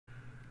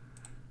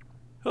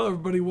Hello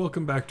everybody,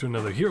 welcome back to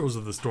another Heroes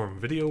of the Storm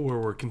video where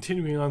we're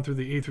continuing on through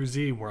the A through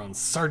Z. We're on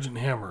Sergeant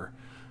Hammer.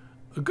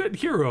 A good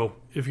hero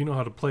if you know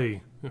how to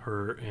play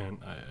her, and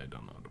I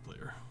don't know how to play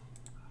her.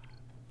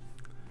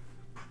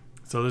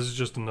 So this is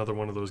just another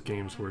one of those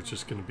games where it's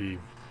just going to be...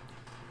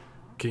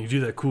 Can you do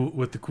that cool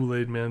with the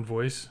Kool-Aid Man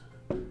voice?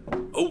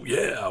 Oh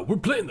yeah, we're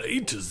playing the A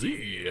to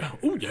Z.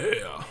 Oh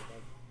yeah.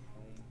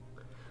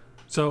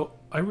 So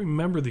I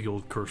remember the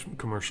old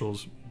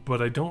commercials, but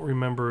I don't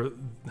remember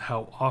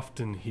how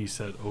often he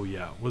said, oh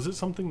yeah. Was it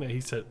something that he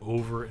said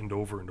over and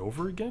over and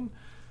over again?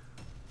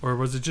 Or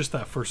was it just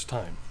that first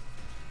time?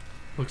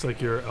 Looks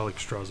like you're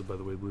Alex Strauza, by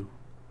the way, Blue.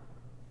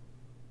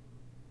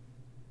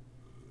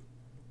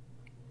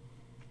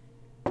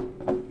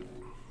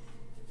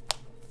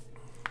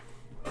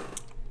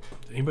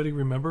 Anybody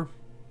remember?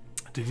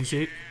 Did he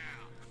say it?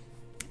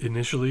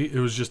 Initially? It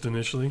was just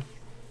initially?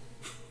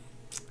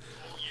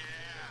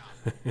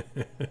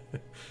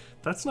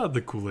 That's not the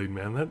Kool-Aid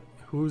Man.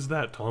 Who's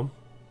that, Tom?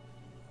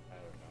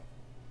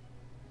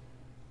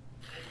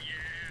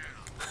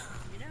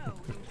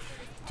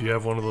 Do you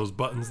have one of those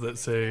buttons that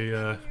say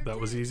that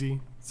was easy?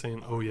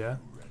 Saying, oh yeah?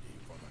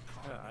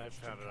 I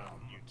found it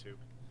on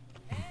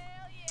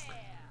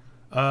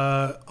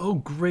YouTube. Oh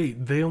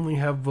great, they only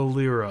have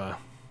Valeera.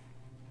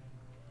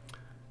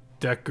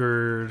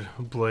 Deckard,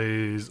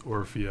 Blaze,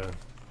 Orphea.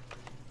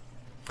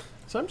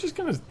 So I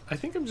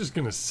think I'm just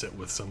gonna sit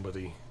with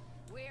somebody.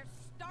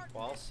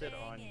 Well, I'll sit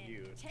on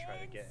you to try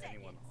to get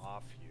anyone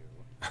off you.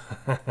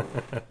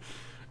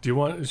 Do you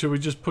want, should we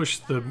just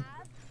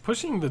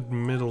pushing the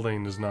middle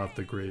lane is not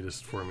the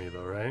greatest for me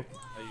though, right?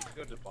 You can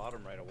go to the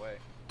bottom right away.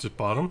 Just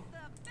bottom?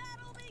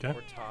 Okay.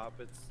 Or top,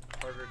 it's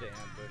harder to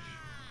ambush.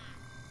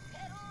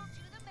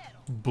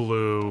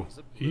 Blue, Blue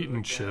eating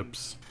again?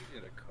 chips. You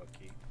need a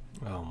cookie.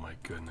 Oh my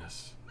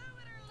goodness.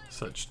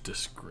 Such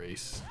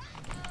disgrace.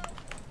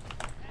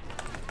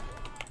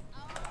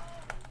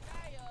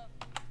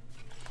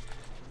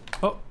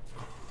 Oh.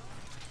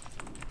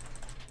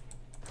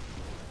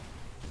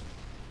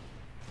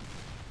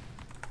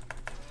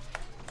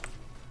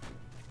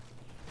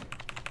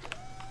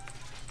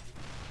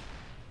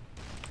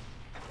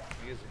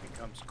 Because if he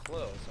comes close,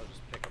 I'll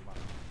just pick him up.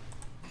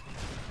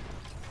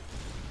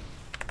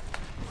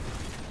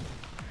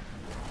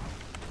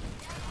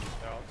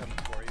 They're all coming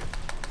for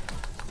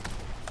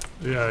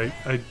you. Yeah,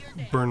 I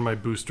burned my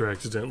booster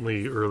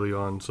accidentally early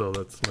on, so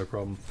that's my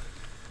problem.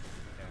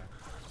 Yeah.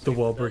 The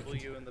wall W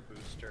breaking. and the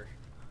booster.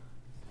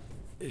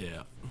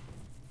 Yeah.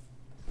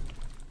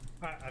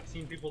 I've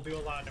seen people do a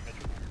lot of damage.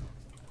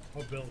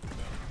 Oh, build.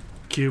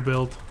 Q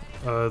build,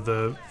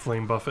 the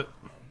flame buffet.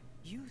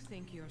 You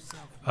think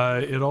yourself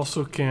It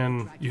also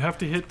can, you have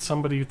to hit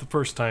somebody the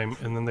first time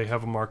and then they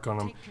have a mark on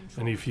them,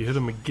 and if you hit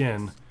them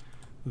again,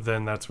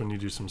 then that's when you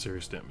do some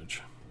serious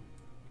damage.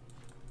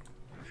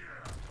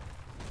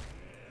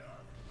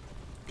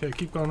 Okay,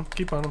 keep on him,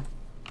 keep on him.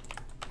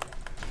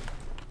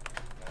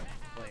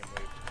 Flame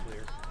wave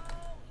clear.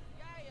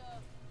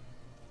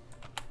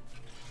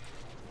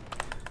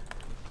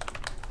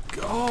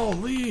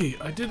 Golly,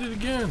 I did it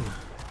again.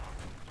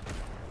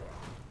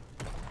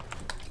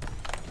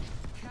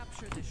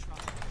 capture the shrine,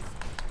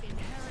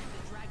 inherit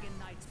the Dragon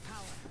Knight's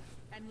power,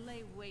 and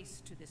lay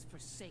waste to this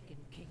forsaken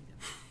kingdom.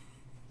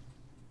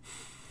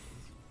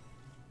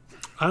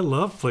 I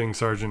love playing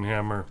Sergeant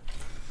Hammer.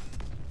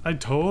 I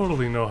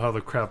totally know how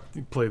the crap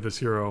you play this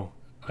hero.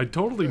 I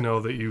totally know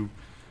that you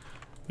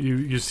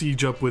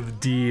siege up with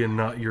D and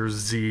not your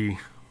Z.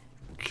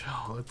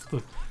 God, that's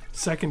the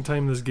second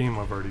time this game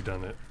I've already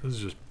done it. This is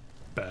just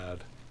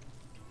bad.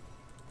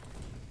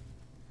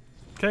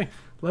 Okay,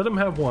 let him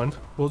have one.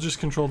 We'll just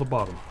control the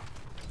bottom.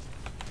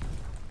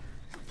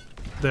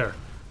 There.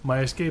 My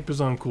escape is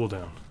on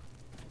cooldown.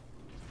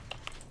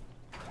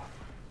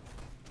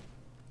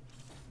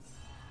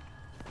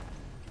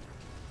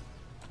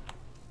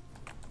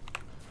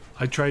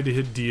 I tried to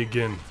hit D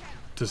again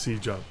to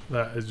siege up.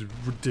 That is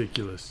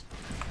ridiculous.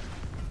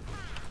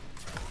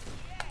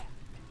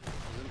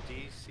 Doesn't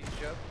D siege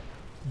up?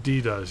 D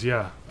does,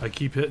 yeah. I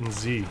keep hitting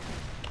Z.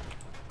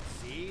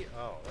 C?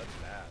 Oh, that's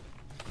bad.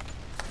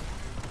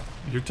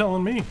 You're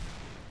telling me.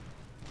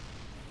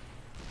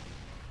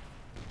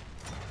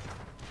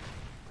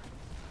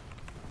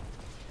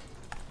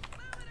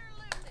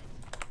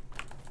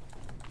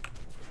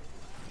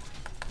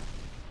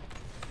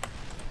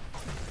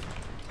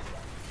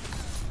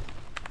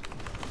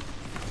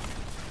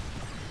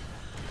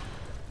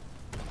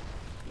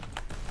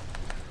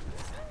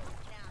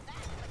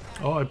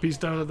 Oh, I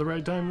pieced out at the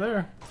right time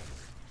there.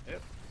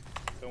 Yep.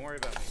 Don't worry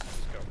about me.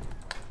 Just go.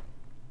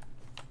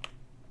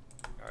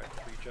 Alright,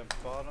 3 jumps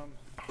bottom.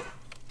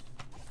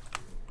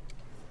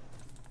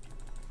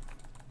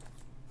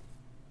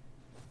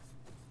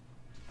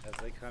 As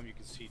they come, you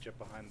can siege up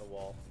behind the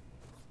wall.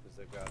 Because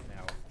they've got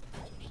now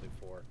potentially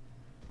 4.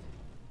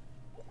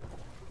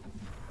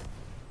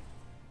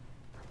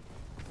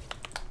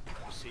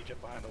 Just siege up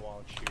behind the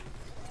wall and shoot.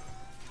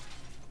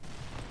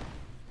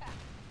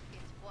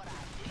 It's what I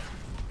do.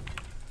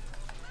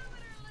 Move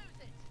it or lose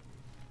it.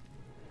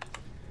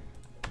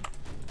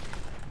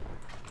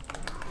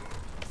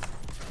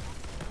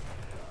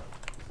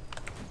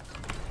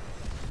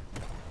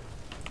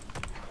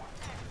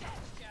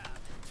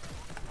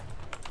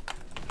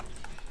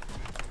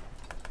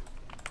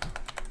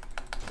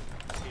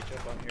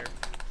 up on here.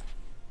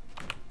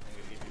 I'm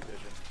gonna give you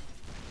vision.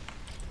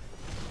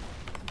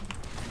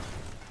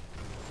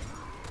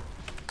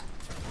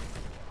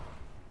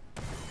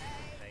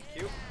 Thank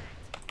you.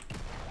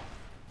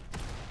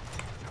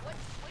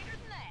 What's sweeter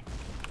than that?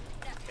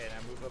 Okay,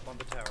 now move up on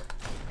the tower.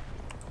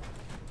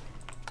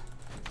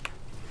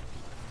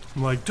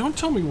 I'm like, don't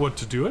tell me what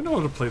to do. I know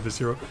how to play this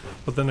hero.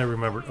 But then I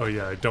remembered, oh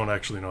yeah, I don't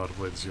actually know how to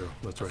play this hero.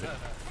 That's right.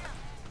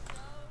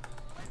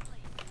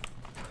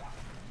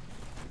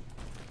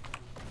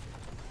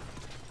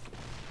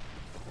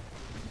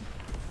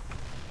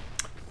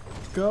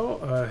 Go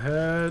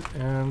ahead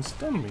and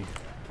stun me.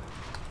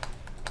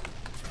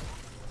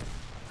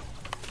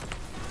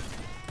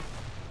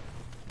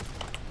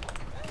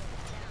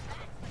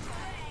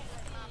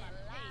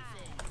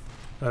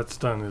 That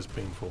stun is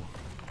painful.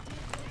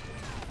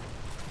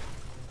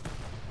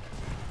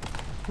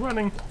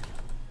 Running.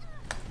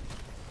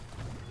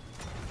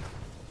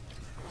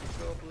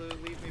 Go blue,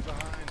 leave me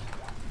behind.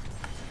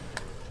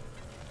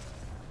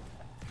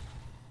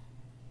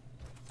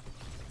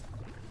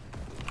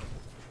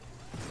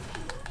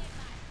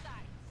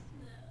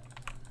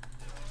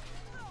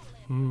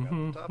 Got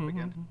the top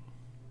again.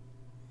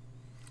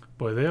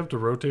 Boy, they have to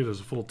rotate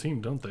as a full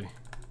team, don't they?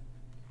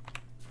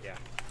 Yeah.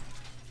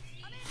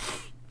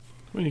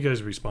 When you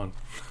guys respawn.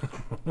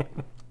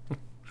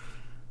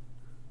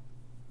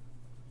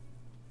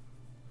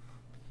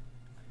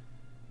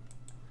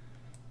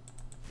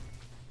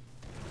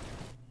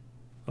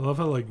 I love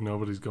how like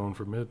nobody's going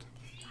for mid.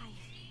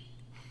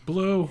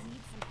 Blue.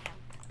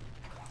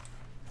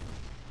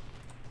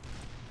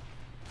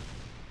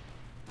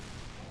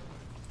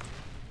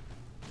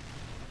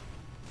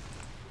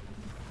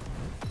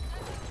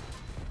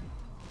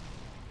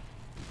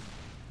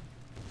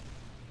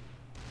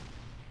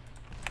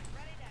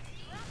 Ready to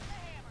drop the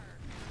hammer.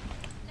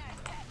 Nice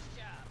catch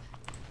job.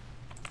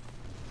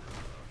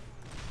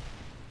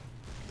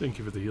 Thank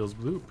you for the heals,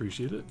 Blue.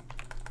 Appreciate it.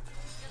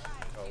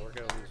 Oh, we're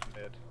gonna lose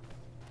mid.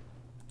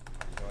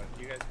 Go on.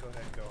 You guys go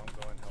ahead and go. I'm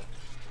going help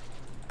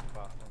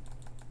bottom.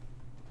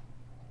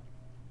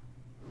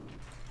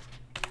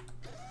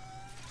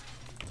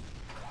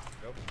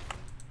 Go.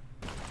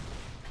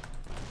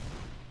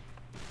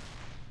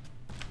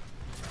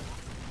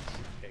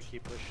 Okay,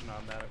 keep pushing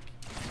on that.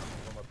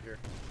 Keep them up here.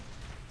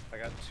 I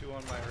got 2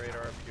 on my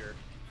radar up here.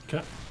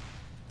 Okay.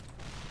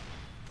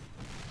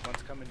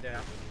 One's coming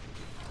down.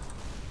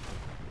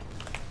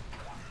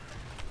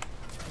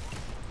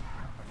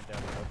 Coming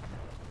down low.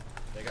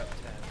 They got 10s.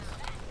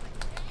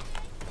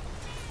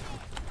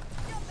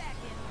 Go back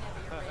in whenever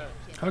you're ready,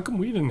 kid. How come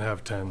we didn't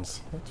have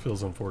 10s? That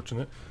feels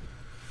unfortunate.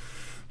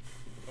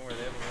 Don't worry,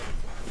 they have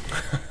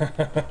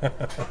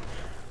 11s.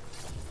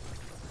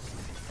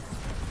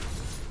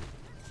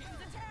 Choose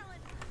a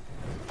talent.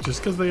 Just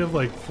because they have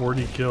like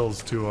 40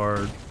 kills to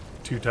our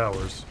 2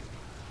 towers.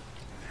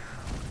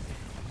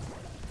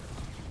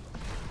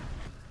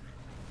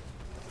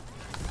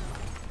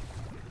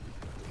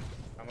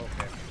 I'm okay.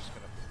 I'm just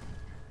gonna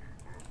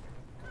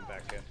come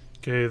back in.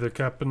 Okay, they're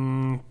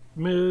capping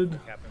mid.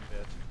 Cap and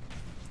bid.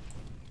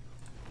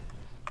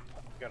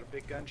 Got a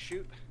big gun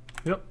shoot?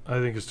 Yep, I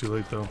think it's too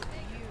late though.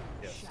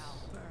 Yes. Shall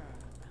burn.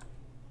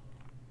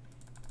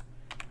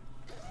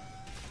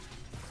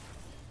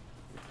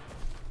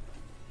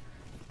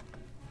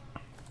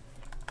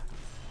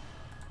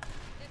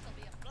 This'll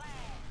be a blast.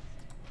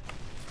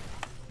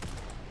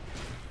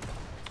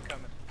 It's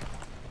coming.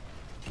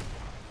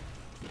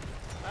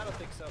 I don't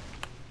think so.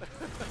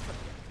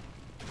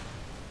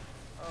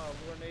 Oh,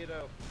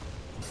 tornado.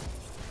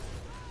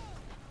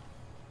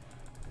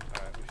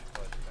 Alright, we should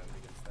probably defend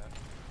against that.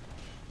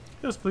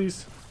 Yes,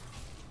 please.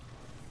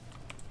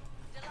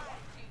 Delighted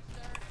to,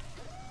 sir.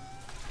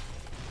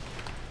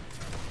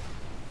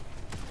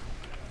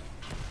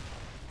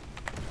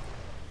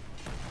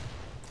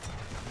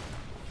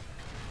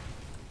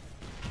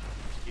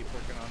 Keep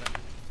working on it.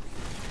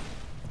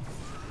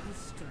 His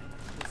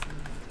strength was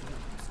not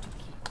yours to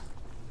keep.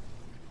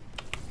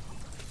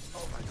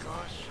 Oh my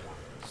gosh.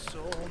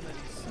 So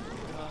many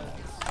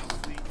guns,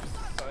 sleeps,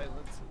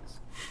 silences.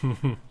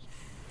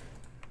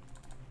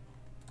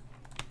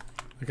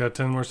 I got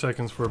 10 more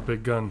seconds for a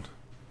big gun.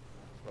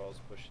 Balls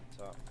pushing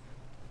top.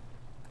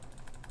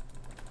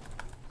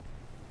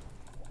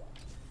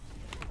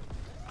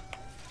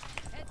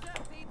 Heads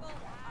up, people.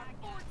 Our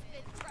fort's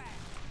been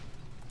trashed.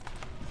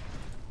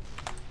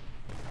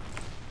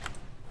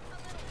 A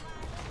little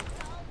violence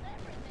solves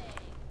everything.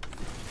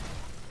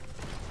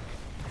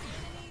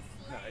 Enemy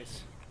slain. Nice.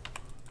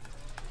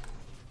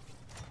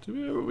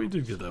 We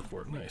did get that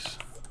for it. Nice.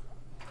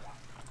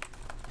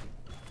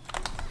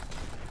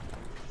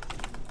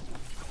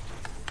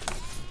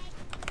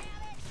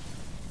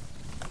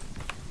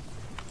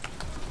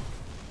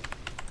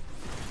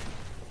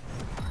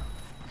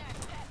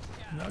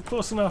 Not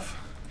close enough.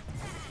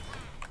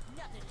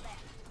 Nothing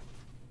left.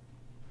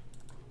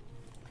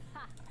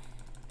 Ha!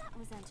 That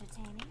was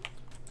entertaining.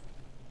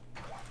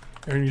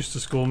 Aaron used to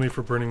school me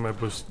for burning my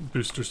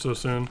booster so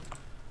soon.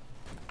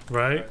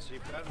 Right? Alright, so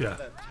you've got Yeah.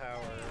 that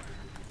tower.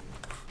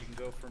 You can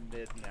go for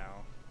mid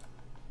now.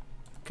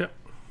 Okay.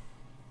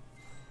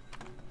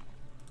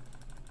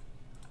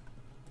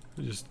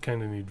 I just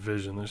kind of need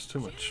vision. There's too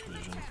much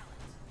vision.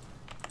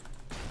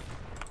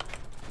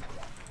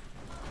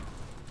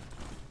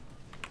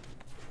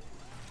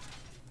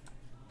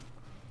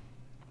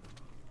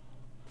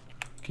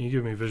 Can you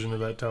give me vision of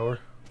that tower?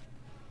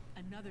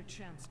 Another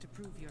chance to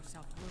prove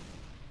yourself worthy.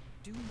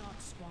 Do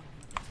not squander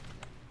it.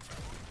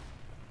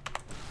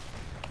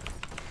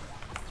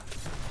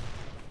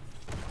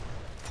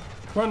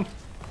 Run!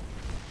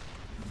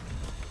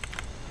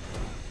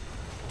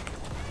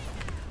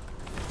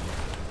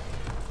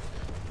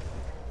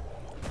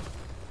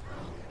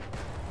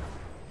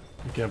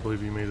 I can't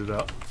believe you made it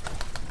out.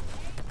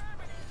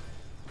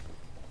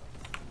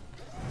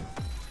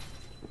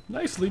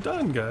 Nicely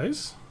done,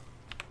 guys.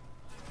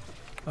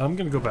 I'm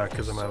gonna go back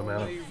because I'm out of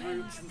mana.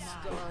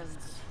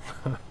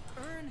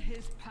 Earn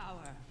his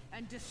power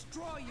and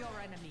destroy your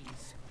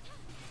enemies.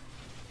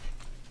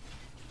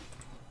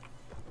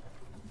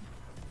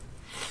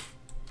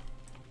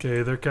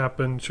 Okay, they're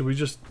capping. Should we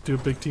just do a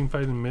big team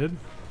fight in mid?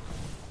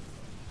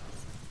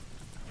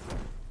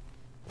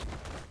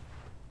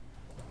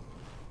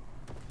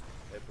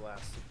 They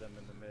blasted them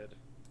in the mid.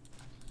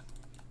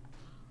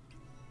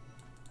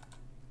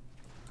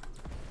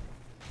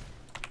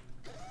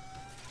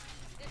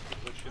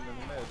 Pushing in the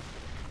mid.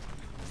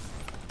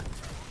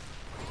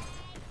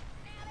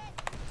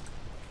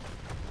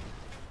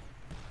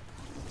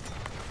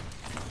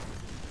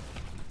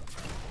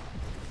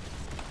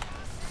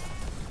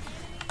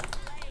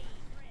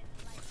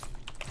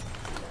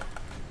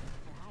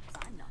 Perhaps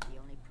I'm not the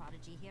only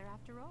prodigy here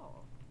after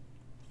all.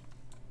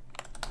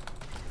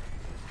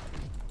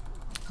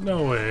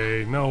 No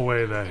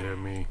way that hit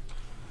me.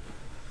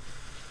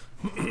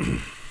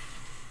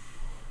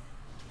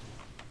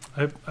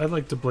 I'd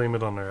like to blame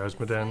it on our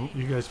Asmodan.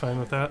 You guys fine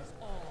with that?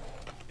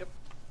 Yep.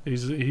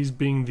 He's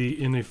being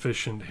the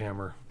inefficient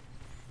hammer.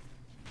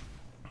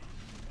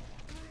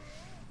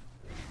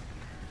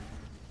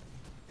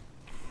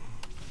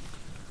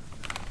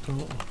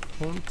 Don't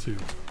want to.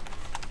 There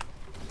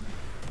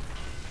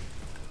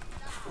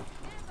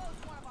goes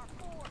one of our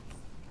forts.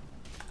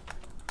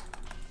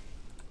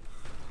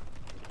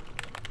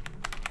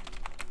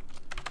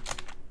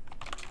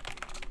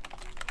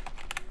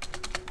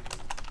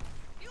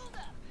 Fueled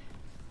up.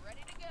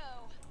 Ready to go.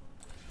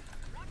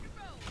 Rock and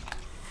roll.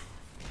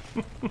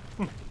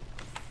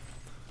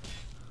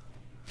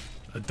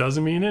 That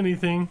doesn't mean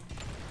anything,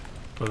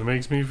 but it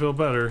makes me feel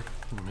better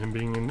from him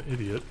being an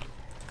idiot.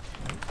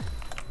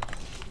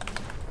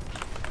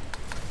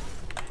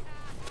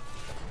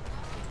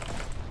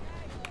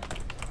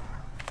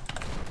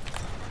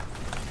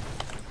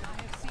 I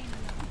have seen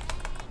enough.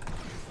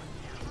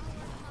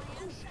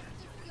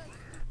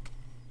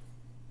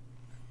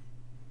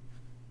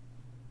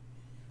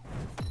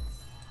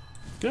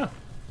 Yeah.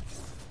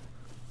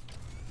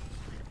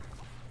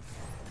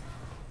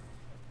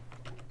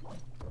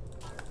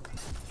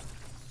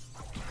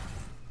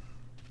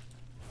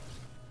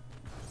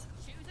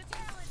 Choose a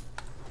talent.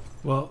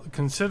 Well,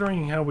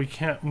 considering how we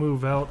can't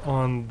move out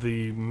on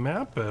the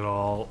map at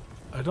all,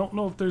 I don't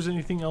know if there's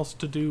anything else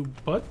to do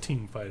but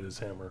team fight as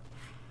hammer.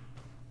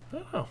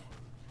 Oh.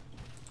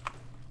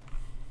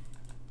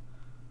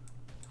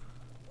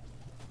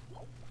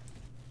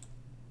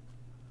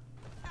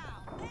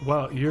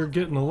 Wow, you're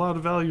getting a lot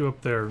of value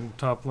up there in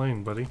top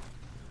lane, buddy.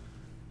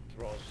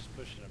 Thrall's just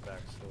pushing it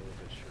back slowly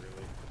but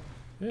surely.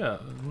 Yeah,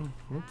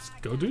 let's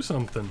go do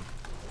something.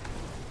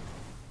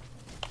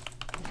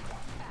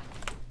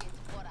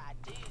 It's what I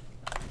do.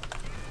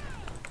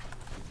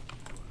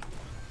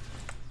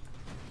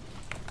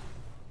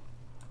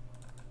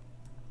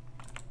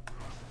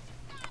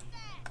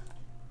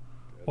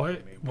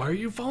 Why are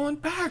you falling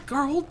back?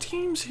 Our whole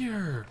team's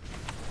here.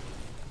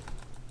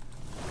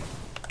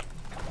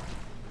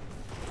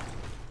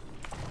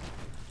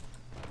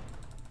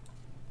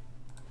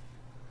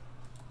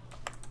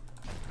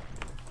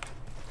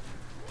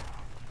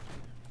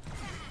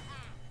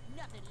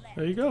 Nothing left.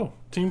 There you go.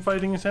 Team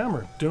fighting his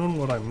hammer. Doing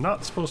what I'm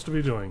not supposed to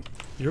be doing.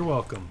 You're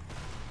welcome.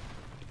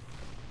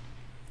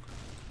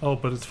 Oh,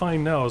 but it's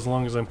fine now as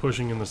long as I'm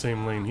pushing in the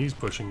same lane he's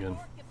pushing in. It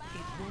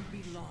won't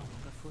be long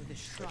before the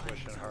shrines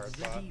pushing are hard,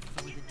 ready bot.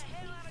 for the taking.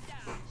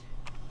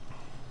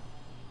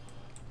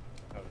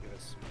 That'll give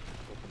us some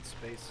open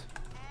space.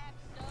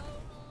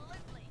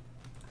 Absolutely.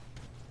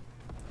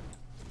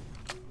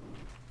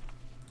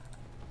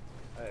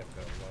 I have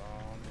got a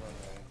long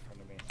runway in front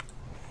of me.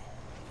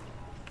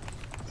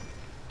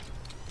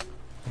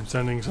 I'm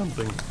sending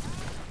something.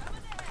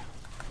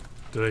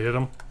 Did I hit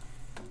him?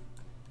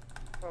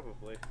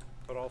 Probably.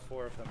 But all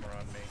four of them are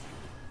on me.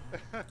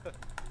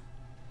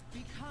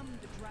 Become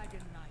the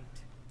Dragon Knight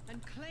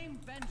and claim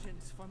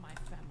vengeance for my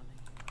family.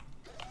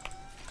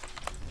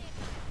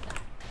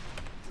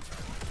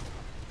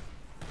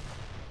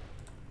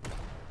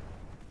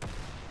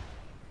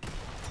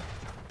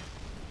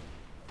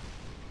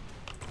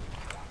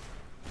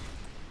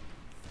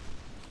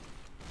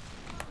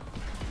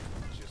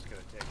 Just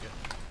gonna take it.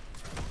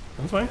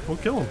 That's fine. We'll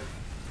kill him.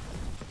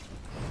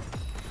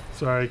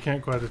 Sorry, I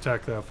can't quite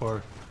attack that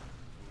far.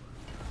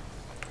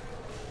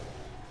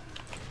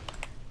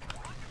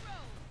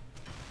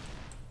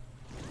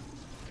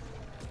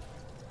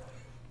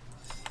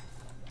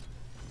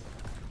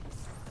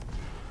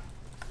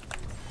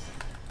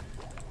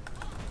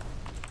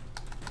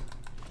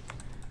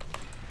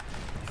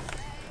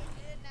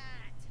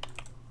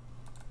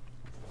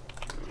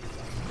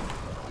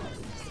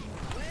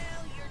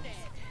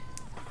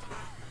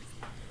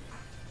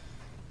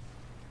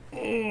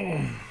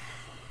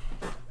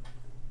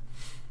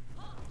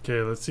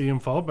 Okay, let's see him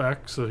fall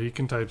back so he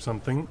can type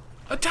something.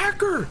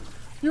 Attacker!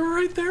 You're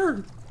right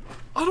there!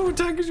 Auto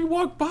attack as you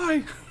walk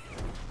by!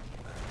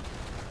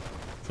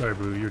 Sorry,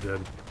 Boo, you're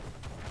dead.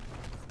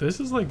 This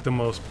is like the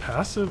most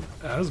passive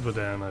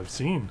Azmodan I've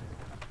seen.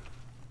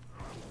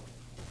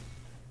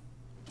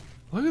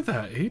 Look at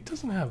that. He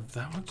doesn't have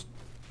that much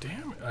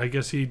damage. I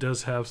guess he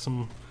does have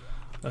some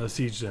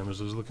siege damage.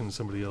 I was looking at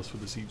somebody else for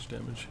the siege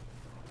damage.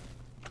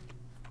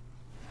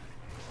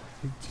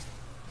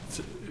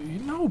 You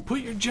know,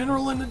 put your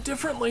general in a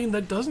different lane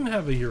that doesn't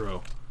have a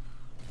hero.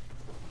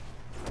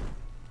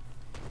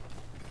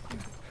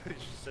 You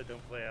said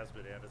don't play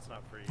Azmodan, it's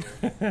not for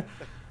you.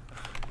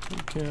 You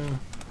can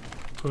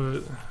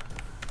put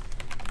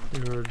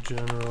your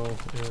general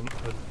in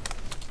a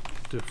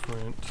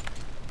different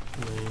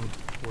lane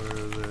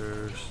where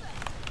there's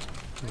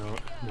no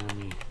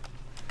enemy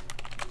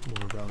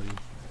more value.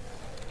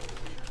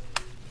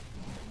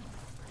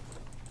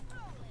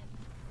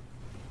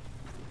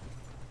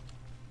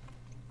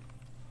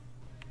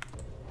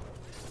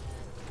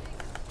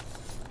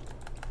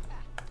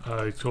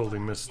 I totally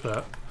missed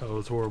that. That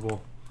was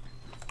horrible.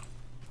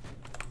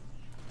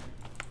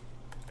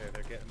 Okay,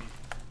 they're getting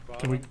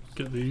bottom. Can we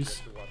get these?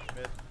 To watch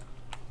mid.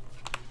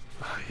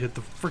 I hit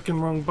the freaking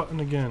wrong button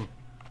again.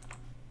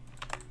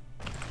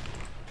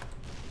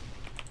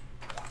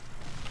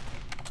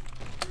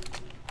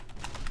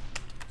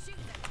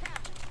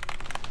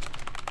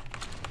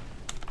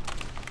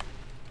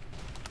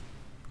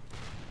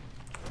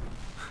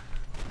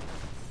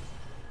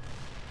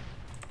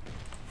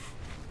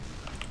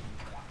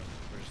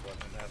 We're just letting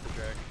them have the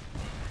drag.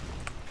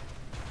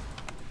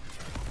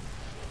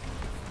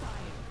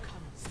 Fire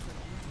comes from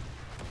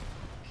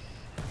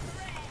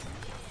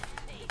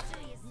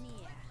Victory is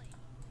near.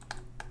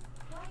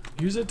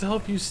 Use it to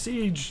help you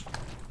siege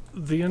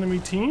the enemy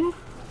team?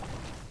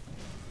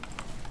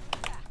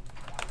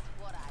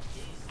 What I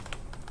do.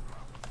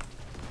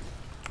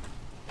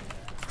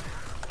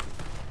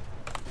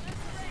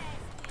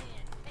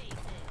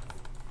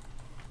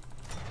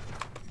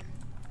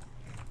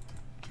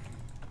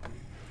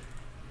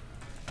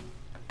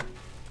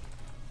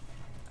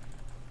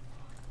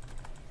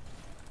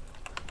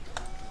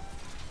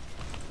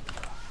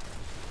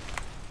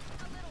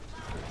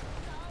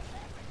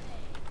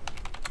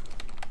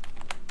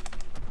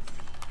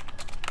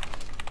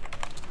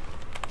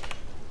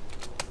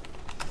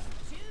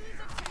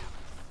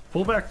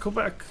 Pull back, go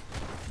back.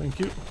 Thank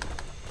you.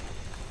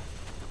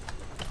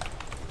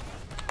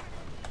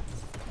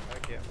 I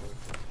can't move.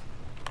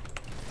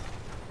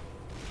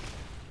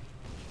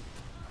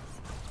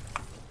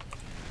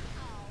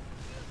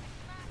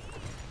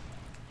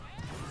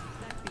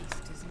 that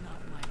beast is not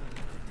my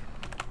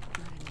beloved.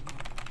 Not anymore.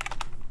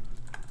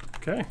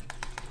 Okay.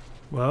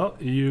 Well,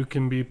 you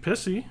can be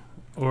pissy,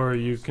 or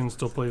you can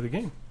still play the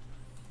game.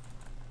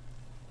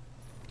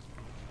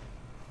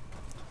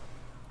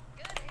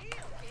 Good heel,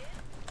 kid.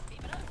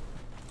 Keep it up.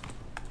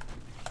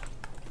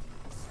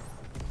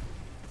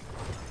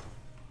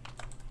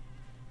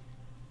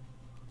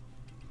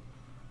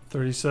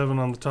 37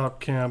 on the top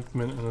camp,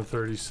 minute and a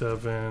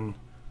 37.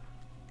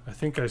 I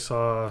think I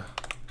saw I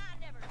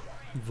never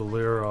friend.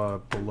 Valera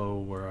below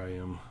where I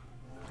am.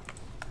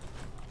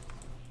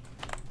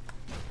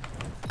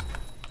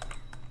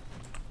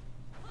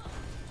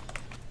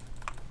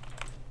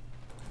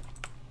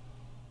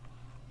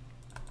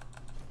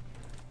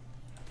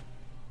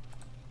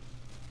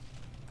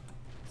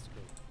 Let's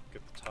go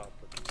get the top.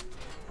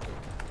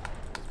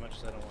 As much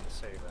as I don't want to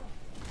save it.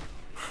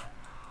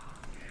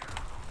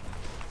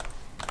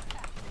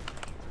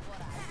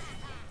 What I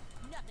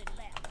do. Nothing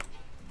left.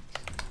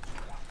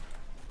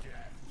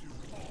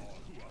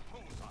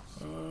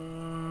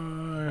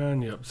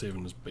 And yep,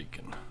 saving his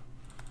bacon.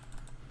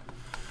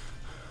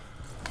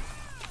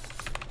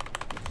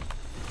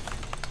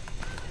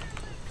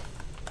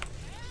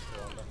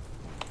 Still on the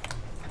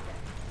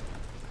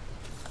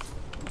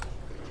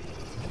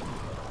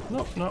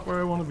Nope, not where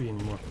I want to be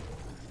anymore.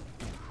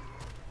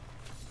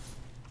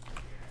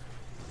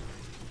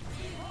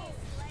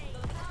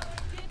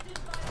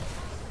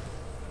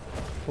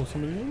 Pull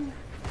somebody in?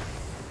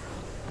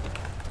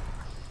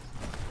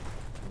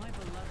 My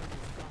beloved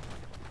is gone,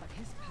 but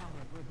his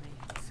power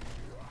remains.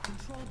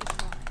 Control the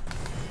shrine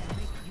and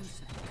make use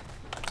of it.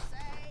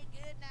 Say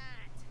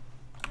goodnight.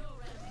 Kill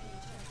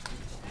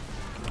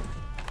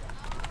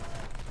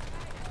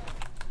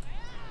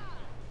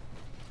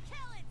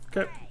it.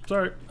 Okay,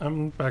 sorry,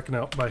 I'm backing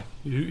out. Bye.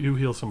 You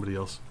heal somebody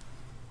else.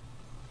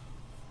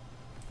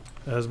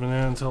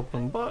 Azmodan's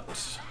helping bot.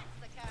 That's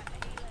the kind of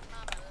healing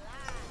mama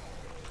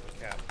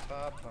likes. cap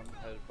top, I'm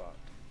headed bot.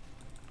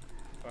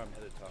 Or I'm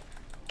headed top.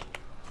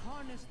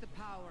 Harness the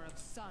power of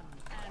sun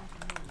and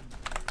moon.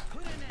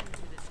 Put an end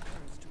to this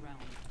cursed realm.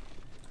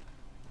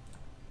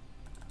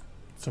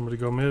 Somebody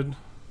go mid.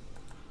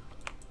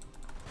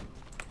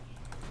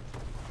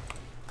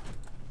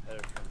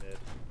 Headed for mid.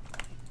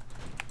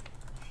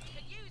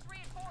 Could use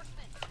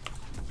reinforcements.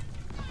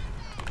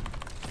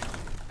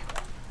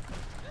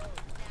 Now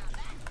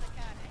that's the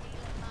kind of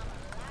healing mama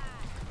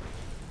likes.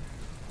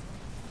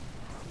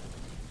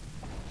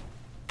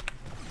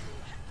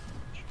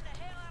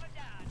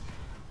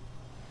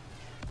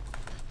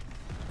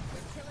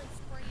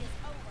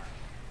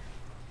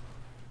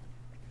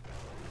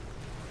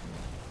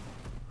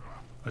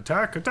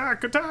 Attack,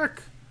 attack,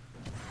 attack!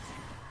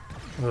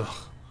 Ugh.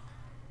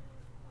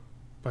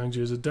 Bind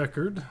you as a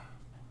Deckard.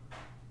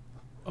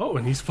 Oh,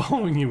 and he's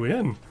following you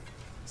in.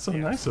 So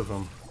nice of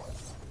him.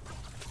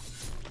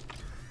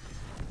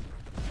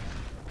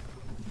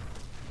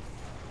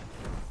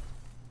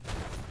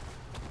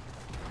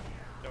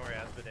 Don't worry,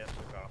 Asmodeus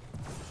took off.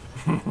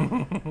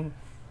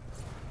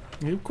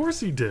 Yeah, of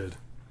course he did.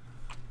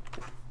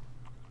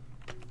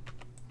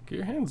 Get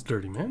your hands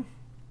dirty, man.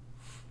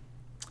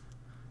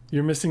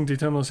 You're missing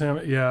Detemno's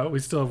hammer. Yeah, we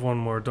still have one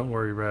more. Don't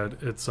worry, Red.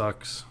 It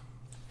sucks.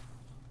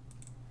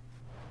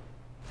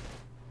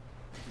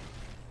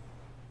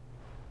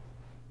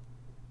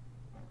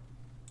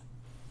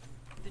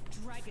 The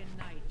Dragon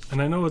Knight.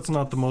 And I know it's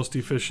not the most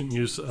efficient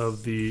use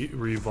of the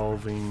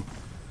revolving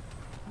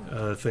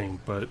thing,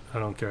 but I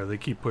don't care. They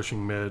keep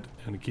pushing mid,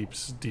 and it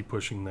keeps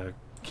de-pushing that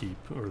keep,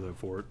 or the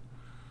fort.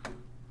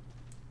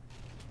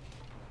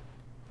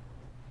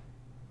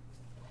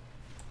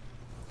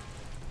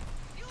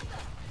 Fueled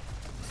up.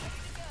 Ready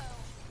to go.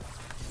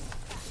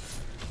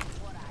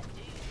 What I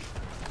do.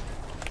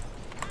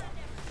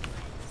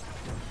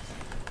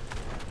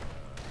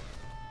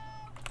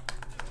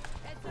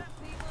 Heads up,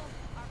 people.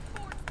 Our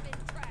fort's been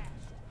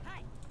trashed.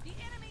 Hey, the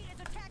enemy is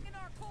attacking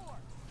our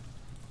fort.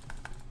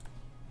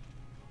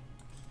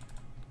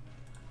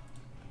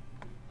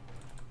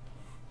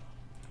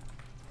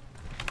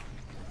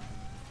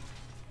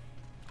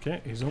 Okay,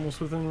 he's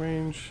almost within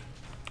range.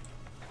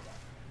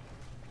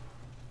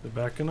 They're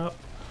backing up.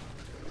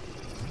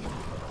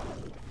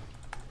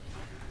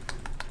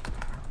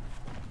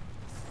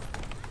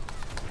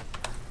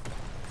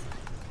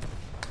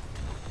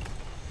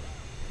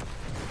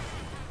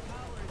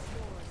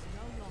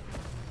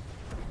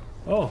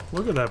 Oh,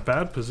 look at that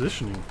bad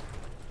positioning.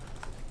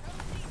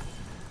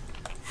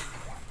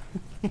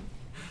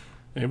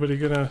 Anybody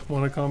gonna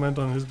want to comment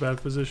on his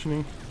bad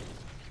positioning?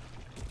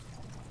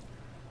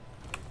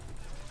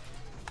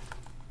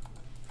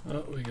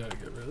 Oh, we gotta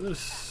get rid of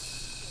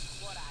this.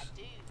 What I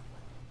do.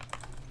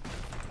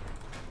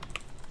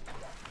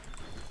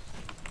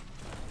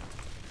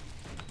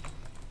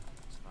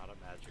 It's not a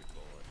magic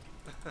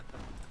bullet.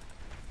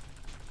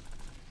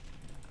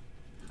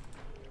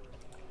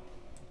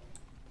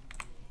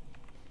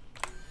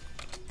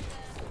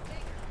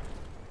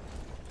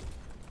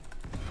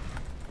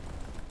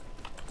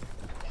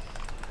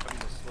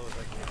 Coming as slow as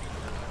I can.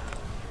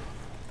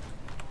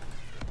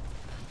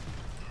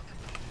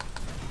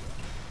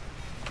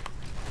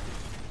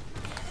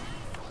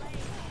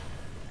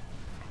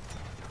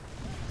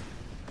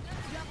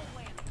 Double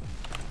whammy.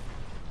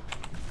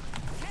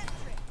 Hat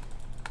trick.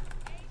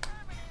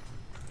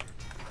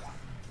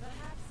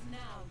 Perhaps now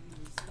you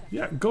respect.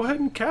 Yeah, go ahead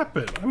and cap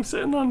it. I'm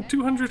sitting on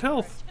 200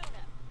 health. Tuna.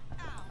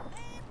 Oh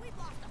man, we've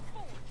lost a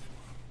fort.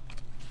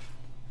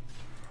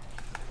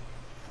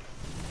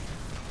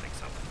 Think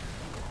so.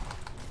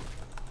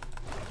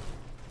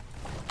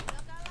 Look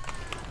alive,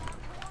 our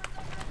fort's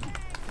under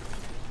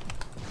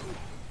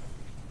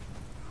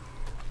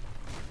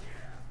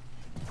attack.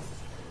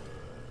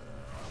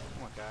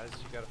 Come on, guys,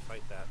 you gotta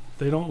fight that.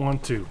 They don't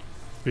want to,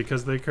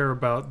 because they care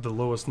about the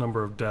lowest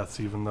number of deaths,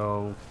 even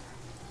though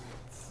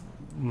it's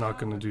not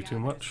going to do too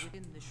much.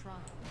 Within the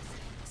shrines,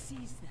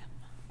 seize them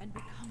and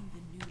become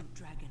the new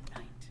Dragon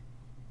Knight.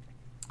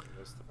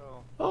 Let's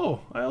go.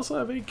 Oh, I also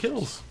have 8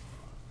 kills.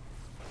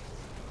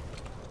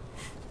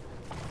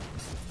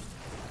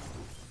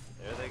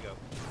 There they go.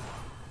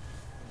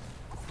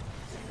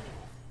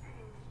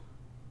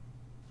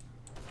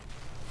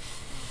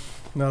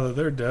 Now that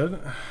they're dead,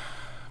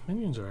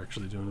 minions are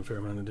actually doing a fair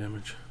amount of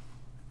damage.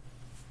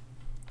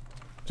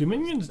 Do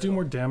minions do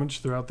more damage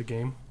throughout the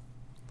game?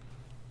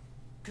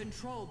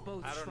 Control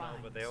both I don't know, shrines.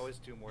 but they always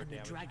do more and the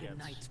damage Dragon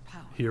against. Knight's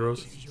power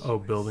Heroes? is Oh,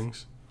 yours.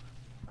 buildings.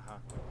 Uh-huh.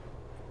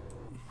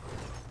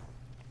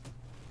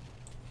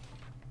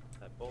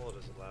 That bullet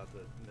has allowed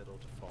the middle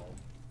to fall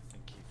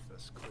and keep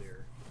this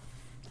clear.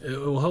 It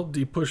will help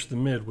de-push the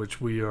mid, which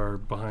we are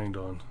behind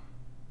on.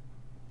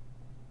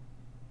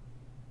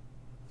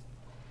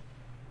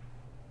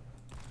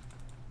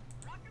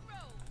 Rock and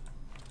roll.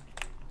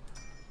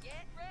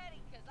 Get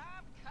ready, cause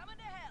I'm coming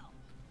to help.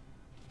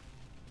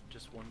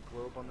 Just one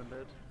globe on the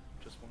mid?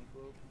 Just one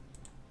globe?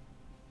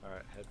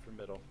 Alright, head for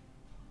middle.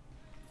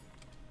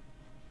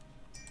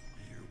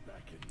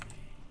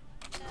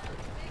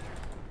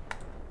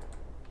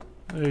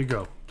 There you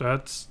go.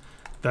 That's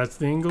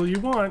the angle you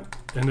want.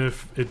 And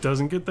if it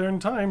doesn't get there in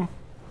time,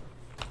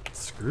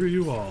 screw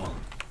you all.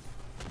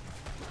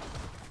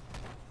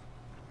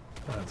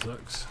 That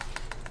sucks.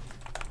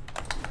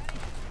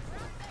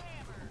 Drop the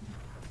hammer.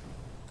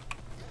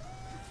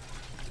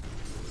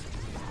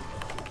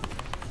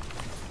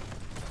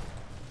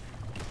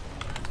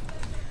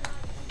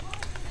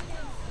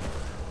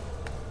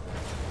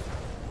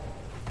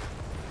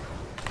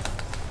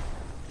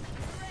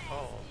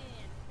 Oh,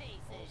 In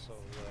pieces. also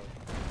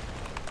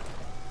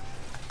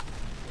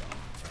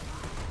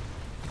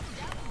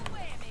Double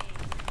whammy.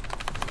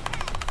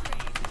 Hat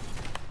trick.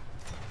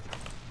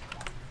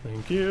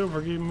 Thank you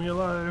for keeping me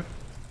alive.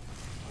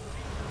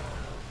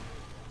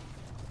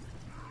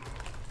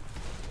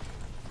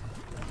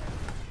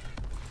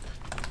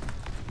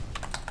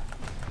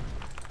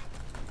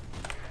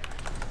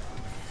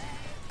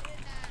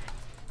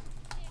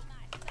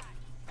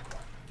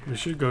 We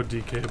should go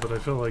DK, but I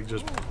feel like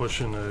just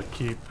pushing a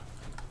keep.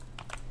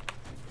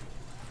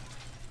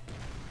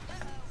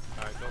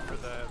 Alright, go for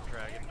the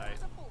Dragon Knight.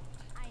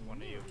 I One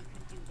of knew you. we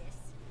could do this.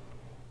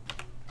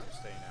 I'm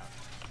staying out.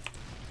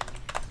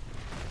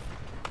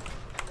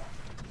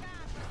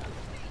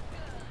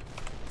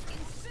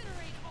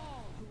 Incinerate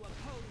all who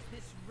oppose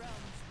this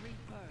realm's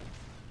rebirth.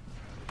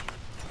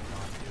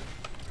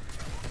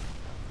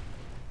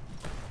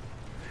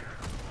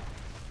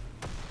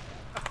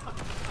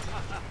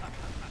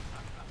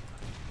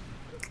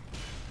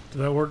 Did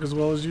that work as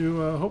well as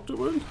you hoped it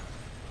would? Nope.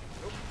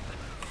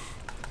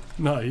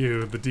 Not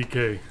you, the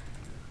DK.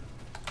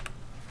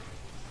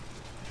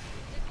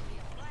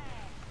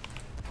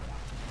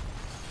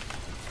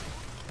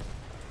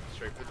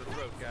 Straight for the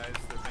throat, guys.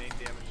 The main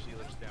damage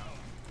dealer's down.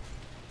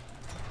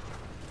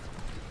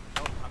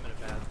 Oh, I'm in a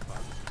bad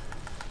spot.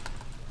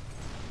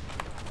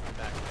 I'm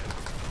back in.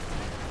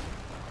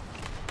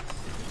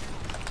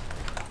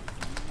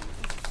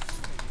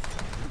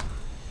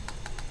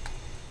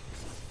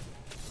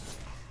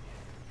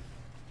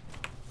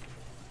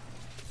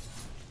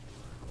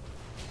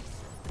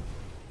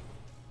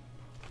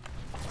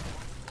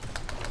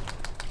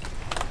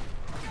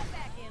 Jump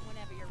back in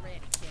whenever you're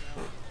ready,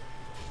 kiddo.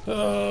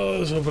 Oh, I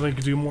was hoping I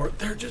could do more.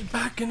 They're just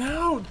backing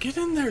out. Get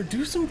in there.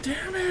 Do some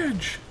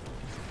damage.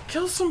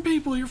 Kill some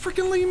people. You're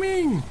freaking Li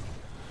Ming.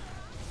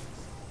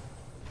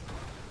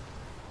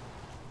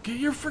 Get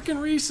your freaking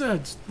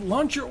resets.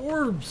 Launch your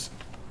orbs.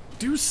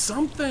 Do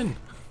something.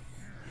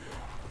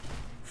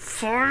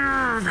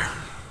 Fired.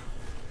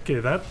 Okay,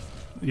 that.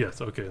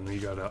 Yes, okay, and then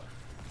you got out.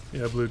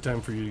 Yeah, Blue,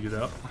 time for you to get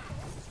out.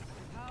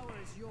 Power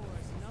is yours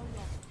no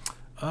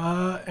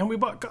longer. And we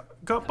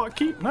got bot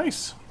keep.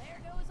 Nice.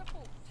 There goes a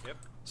fool. Yep.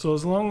 So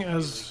as long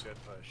as Good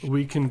push.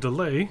 we can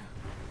delay.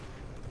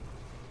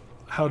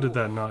 How did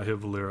that not hit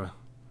Valera?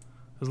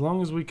 As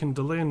long as we can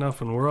delay enough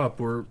and we're up,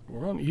 we're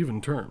on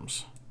even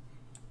terms.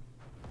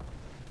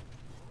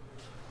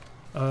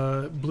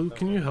 Blue,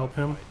 can you help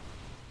him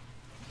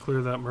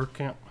clear that merc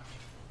camp?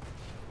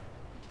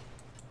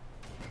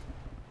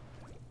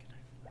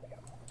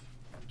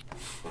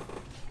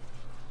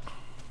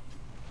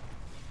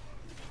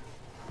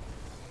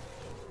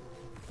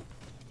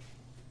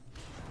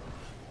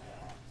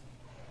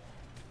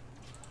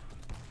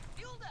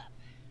 Fueled up.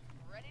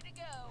 Ready to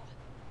go.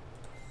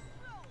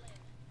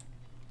 Rolling.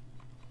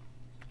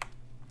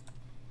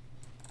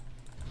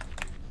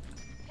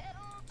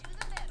 Pedal to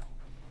the metal.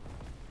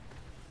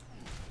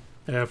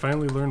 Yeah, I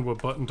finally learned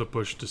what button to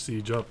push to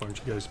siege up. Aren't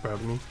you guys proud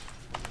of me?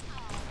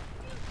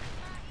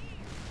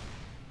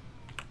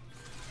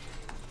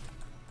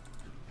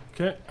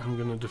 Okay, I'm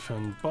gonna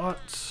defend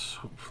bots.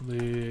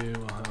 Hopefully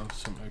we'll have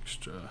some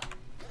extra.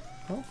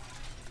 Oh,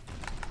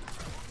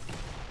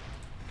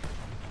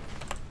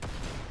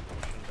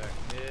 Pushing back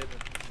mid.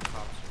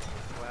 Pops with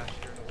the flash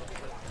here in a little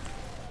bit.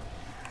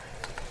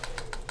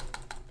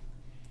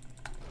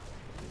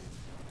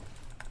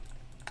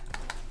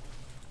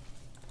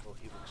 Oh,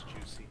 he looks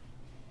juicy.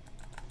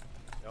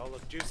 They all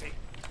look juicy.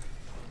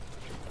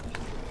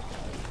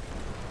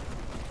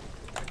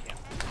 I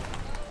can't.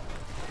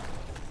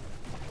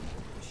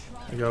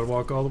 I gotta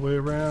walk all the way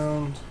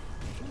around.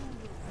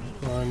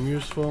 I'm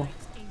useful.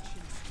 Ancient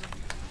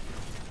strength.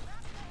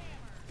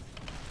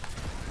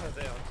 Oh,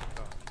 they all took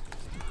off.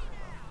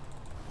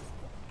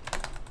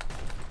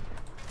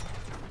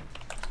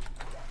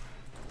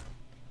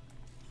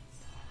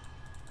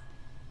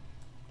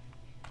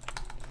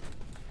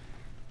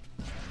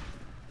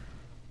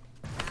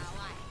 Oh,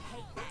 I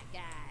hate that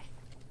guy.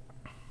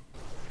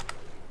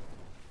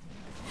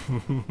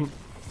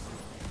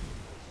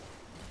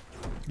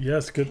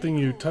 Yes, good thing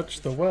you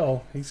touched the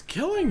well. He's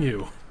killing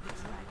you. The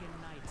Dragon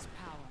Knight's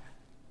power.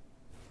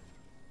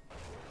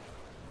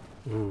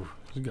 Ooh,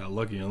 you got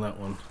lucky on that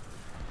one.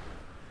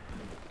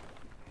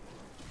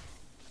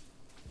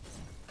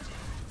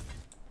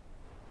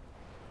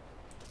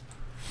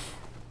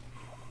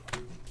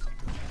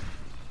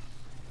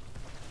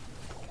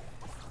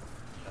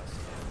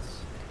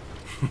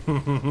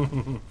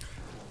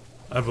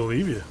 I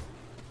believe you.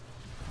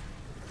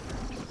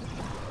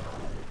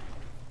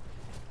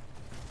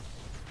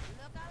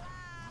 Look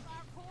alive,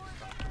 our core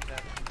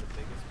That's the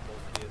biggest,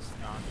 bulkiest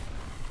non.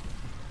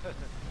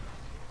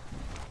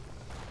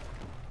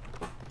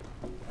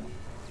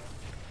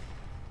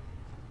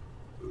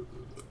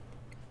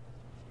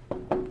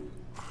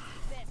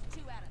 best 2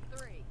 out of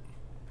 3.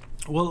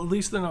 Well, at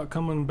least they're not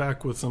coming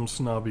back with some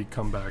snobby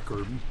comeback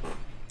or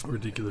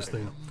ridiculous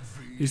thing.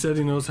 He said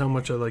he knows how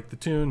much I like the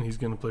tune. He's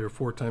going to play her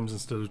 4 times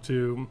instead of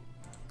 2.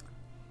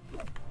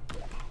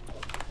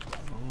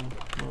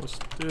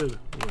 Almost did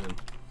win.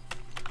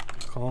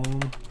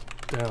 Calm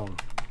down.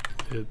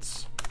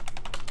 It's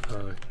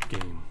a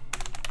game.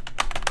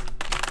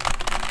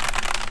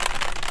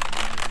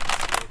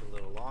 Stayed a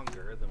little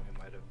longer, then we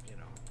might have, you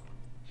know.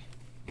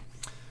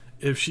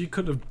 If she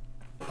could have...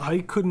 I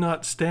could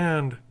not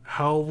stand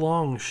how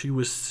long she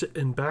was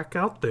sitting back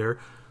out there,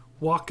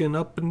 walking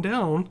up and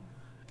down,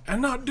 and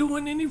not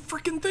doing any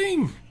freaking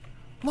thing.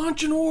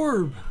 Launch an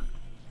orb.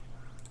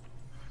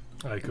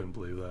 I couldn't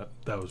believe that.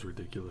 That was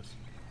ridiculous.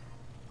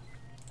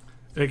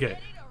 Okay.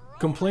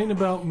 Complain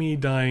about me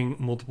dying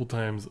multiple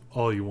times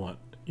all you want.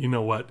 You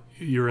know what?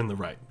 You're in the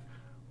right.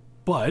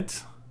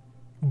 But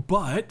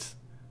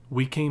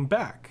we came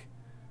back.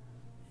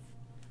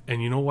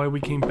 And you know why we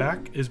came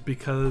back? Is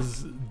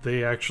because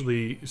they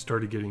actually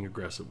started getting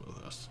aggressive with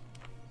us.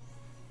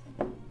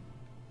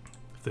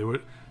 If they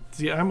would...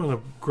 See, I'm an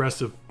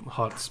aggressive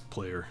HOTS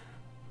player.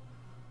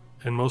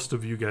 And most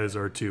of you guys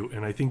are too.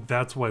 And I think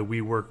that's why we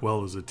work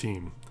well as a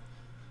team.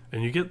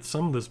 And you get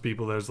some of those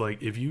people that's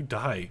like, if you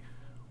die,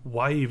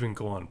 why even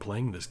go on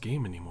playing this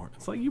game anymore?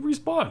 It's like, you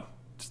respawn.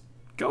 Just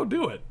go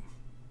do it.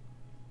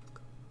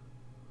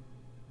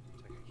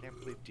 It's like, I can't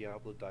believe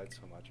Diablo died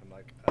so much. I'm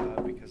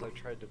like, because I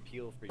tried to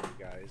peel for you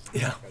guys.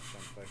 And Yeah. I got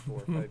jumped by 4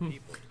 or 5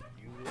 people.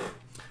 You live.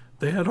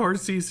 They had hard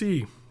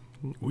CC.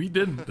 We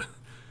didn't.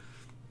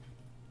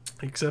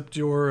 Except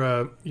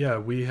your, yeah,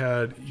 we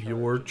had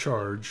your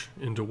charge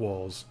into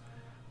walls,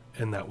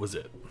 and that was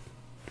it.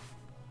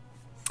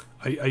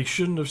 I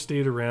shouldn't have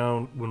stayed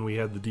around when we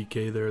had the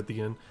DK there at the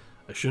end.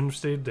 I shouldn't have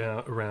stayed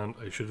around.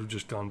 I should have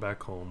just gone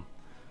back home.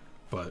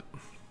 But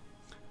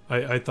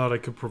I thought I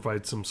could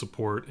provide some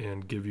support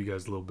and give you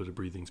guys a little bit of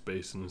breathing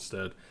space, and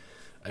instead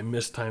I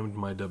mistimed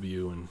my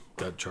W and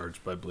got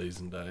charged by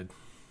Blaze and died.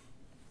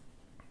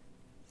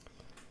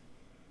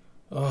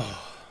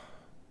 Oh.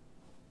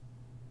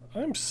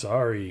 I'm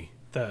sorry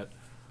that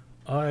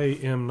I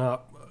am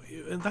not...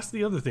 And that's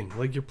the other thing.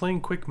 Like, you're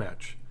playing quick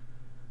match.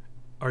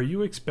 Are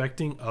you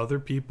expecting other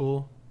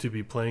people to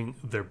be playing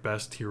their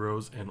best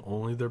heroes and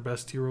only their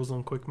best heroes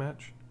on quick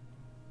match?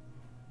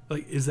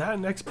 Like, is that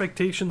an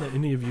expectation that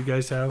any of you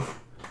guys have?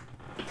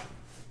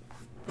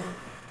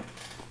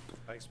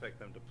 I expect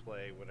them to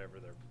play whatever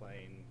they're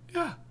playing.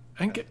 Yeah.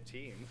 And as get a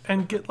team.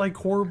 and get like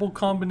horrible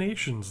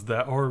combinations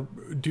that are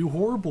do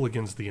horrible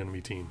against the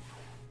enemy team.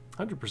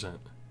 100%.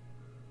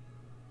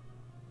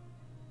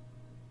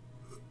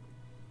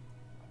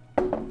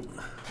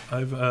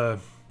 I've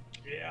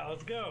Yeah,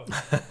 let's go.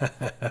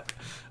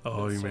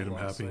 oh, you So made him long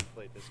happy. since I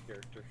played this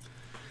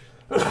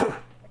character.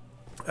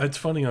 It's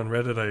funny on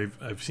Reddit.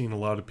 I've seen a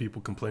lot of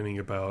people complaining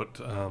about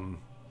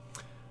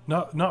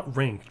not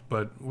ranked,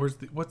 but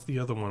what's the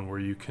other one where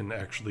you can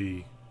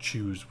actually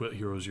choose what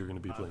heroes you're going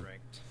to be playing?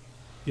 Unranked.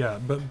 Yeah,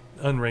 but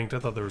unranked. I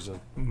thought there was a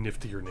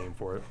niftier name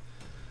for it.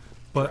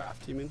 But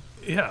Draft, you mean?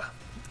 yeah,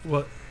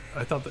 well,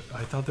 I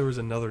thought there was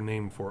another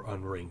name for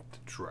unranked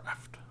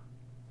draft.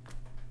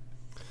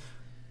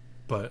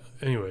 But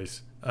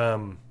anyways,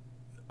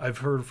 I've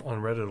heard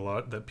on Reddit a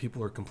lot that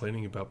people are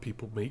complaining about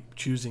people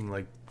choosing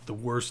like the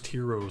worst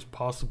heroes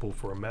possible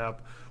for a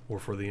map or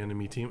for the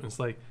enemy team. It's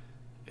like,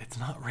 it's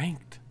not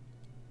ranked.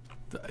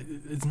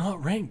 It's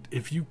not ranked.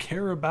 If you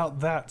care about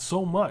that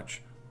so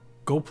much,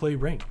 go play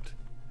ranked.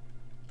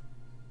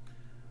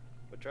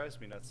 What drives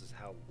me nuts is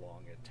how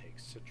long it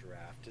takes to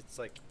draft. It's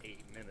like 8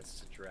 minutes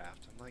to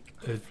draft. I'm like,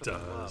 It for the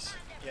love. does.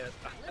 Yeah,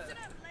 Listen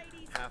up,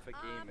 ladies. half a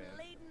game I'm in,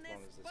 leading as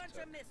long this as this bunch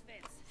took. of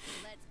misfits.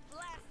 Let's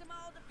blast them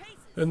all to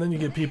pieces. And then you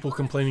get people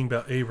complaining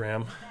about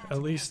ARAM.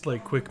 At least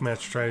like Quick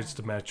Match tries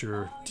to match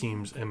your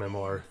team's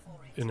MMR.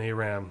 In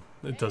ARAM,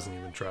 it doesn't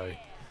even try.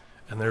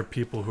 And there are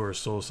people who are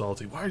so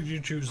salty. Why did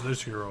you choose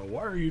this hero?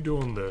 Why are you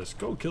doing this?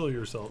 Go kill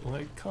yourself. I'm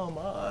like, come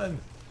on.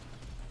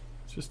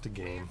 It's just a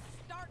game.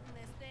 Starting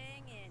this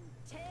thing in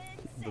 10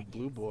 The seconds.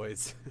 Blue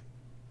Boys.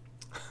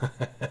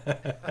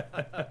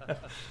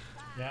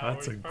 Yeah,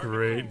 That's a we're perfect.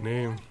 great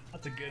name.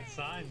 That's a good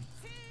sign.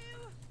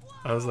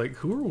 I was like,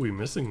 who are we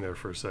missing there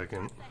for a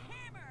second?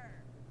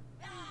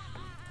 The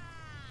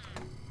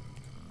hammer.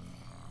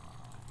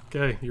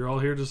 Okay, you're all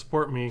here to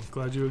support me.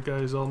 Glad you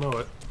guys all know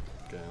it.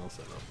 Okay, I'll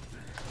set up.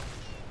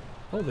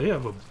 Oh, they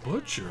have a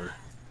butcher.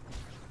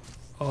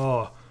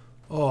 Oh,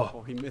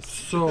 Oh, he missed.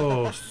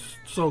 so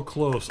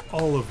close.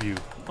 All of you.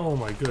 Oh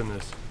my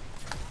goodness.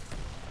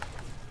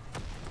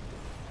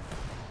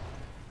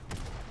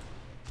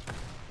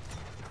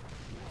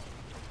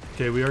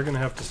 Okay, we are gonna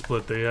have to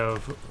split. They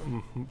have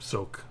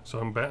soak, so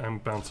I'm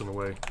bouncing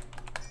away.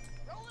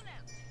 Rolling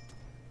out.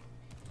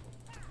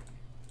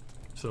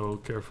 So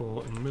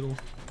careful in the middle.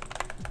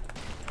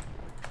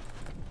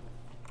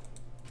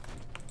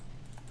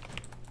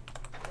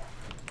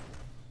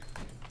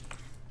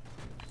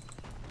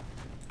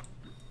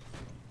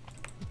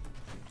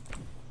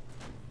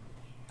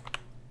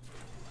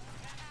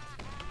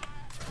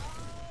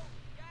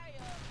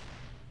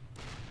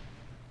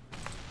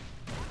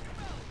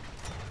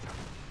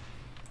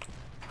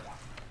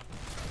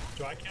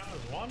 Do I count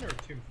as one or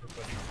two for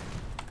putting?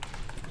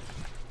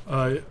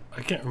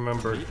 I can't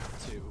remember.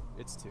 It's two.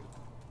 It's two.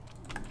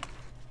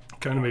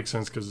 Kind of makes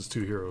sense because it's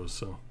two heroes,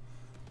 so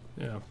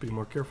yeah, be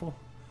more careful.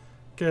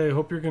 Okay, I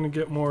hope you're gonna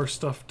get more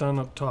stuff done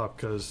up top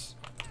because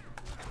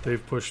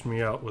they've pushed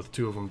me out with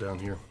two of them down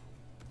here.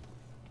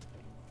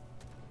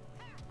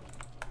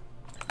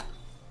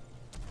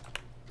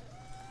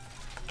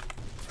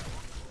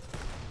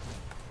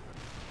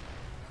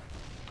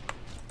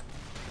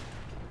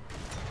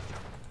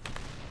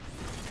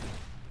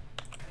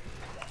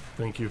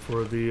 Thank you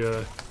for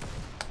the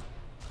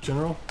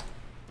general.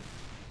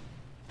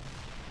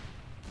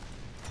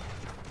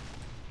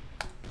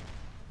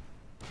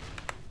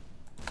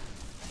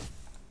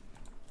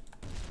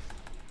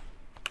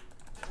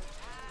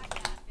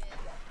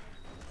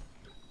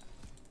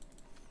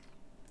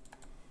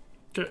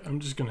 Okay, I'm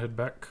just gonna head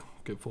back,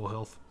 get full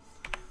health.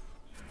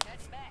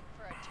 Heading back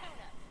for a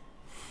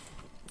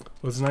tune-up.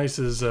 What's nice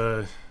is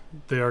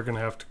they are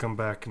gonna have to come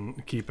back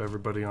and keep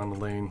everybody on the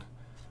lane,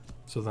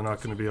 so they're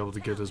not gonna be able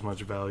to get as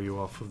much value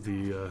off of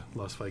the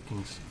Lost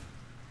Vikings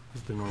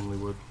as they normally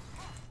would.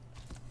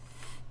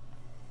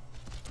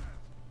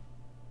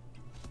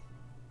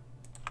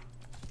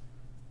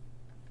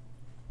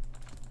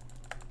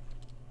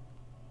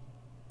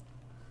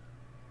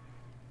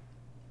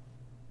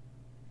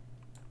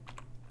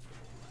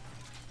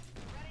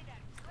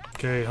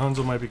 Okay,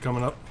 Hanzo might be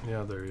coming up.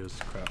 Yeah, there he is.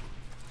 Crap.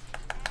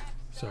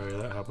 Sorry,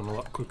 that happened a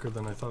lot quicker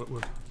than I thought it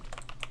would.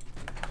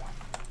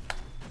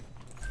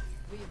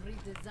 We've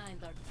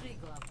redesigned our tree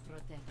glove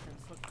protectors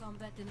for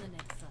combat in the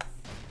Nexus.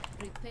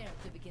 Prepare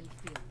to begin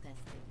field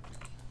testing.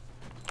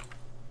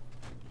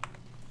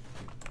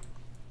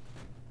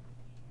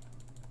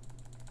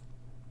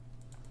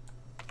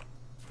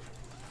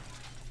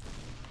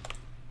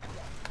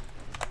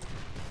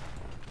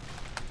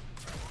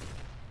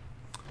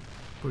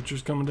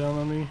 Butcher's coming down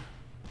on me.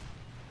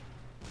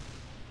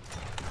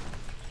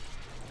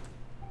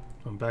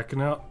 I'm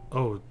backing out.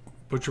 Oh,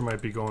 Butcher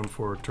might be going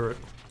for a turret.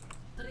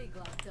 Tree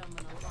glove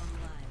terminal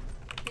online.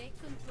 Take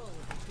control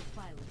of it to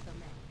pilot the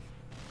mech.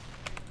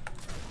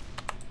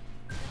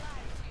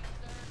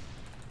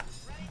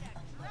 Ready to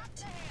drop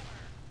the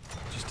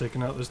hammer. Just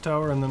taking out this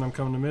tower and then I'm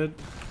coming to mid.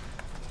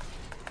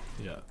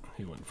 Yeah,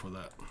 he went for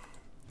that.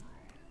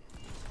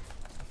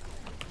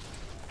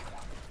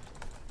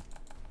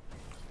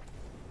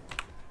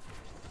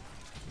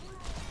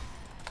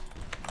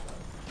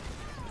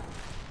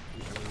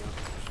 I'm coming up,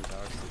 pushing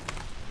towers.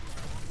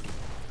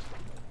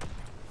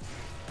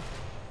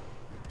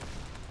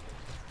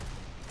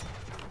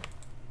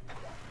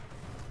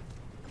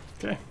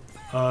 Okay,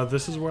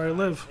 this is where I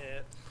live.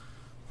 Hit.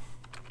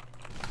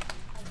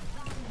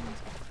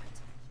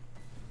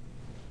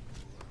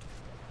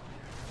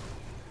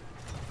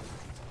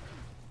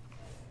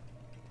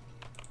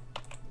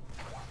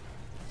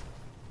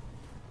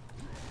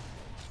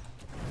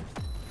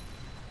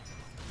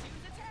 Use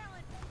the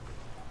talent.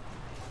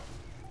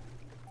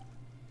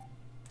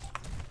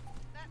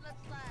 That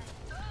looks like.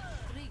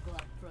 Tree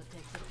glove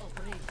protector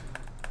operational.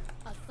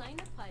 Assign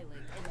a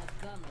pilot and a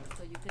gunner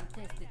so you can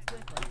test its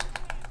weapon.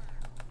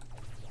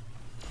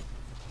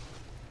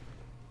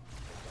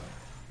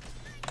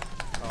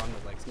 Oh, I'm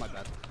the legs, my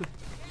bad. I'm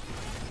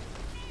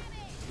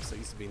so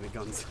used to being the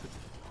guns.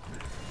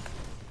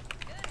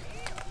 Good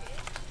heel, kid.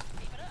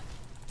 Keep it up.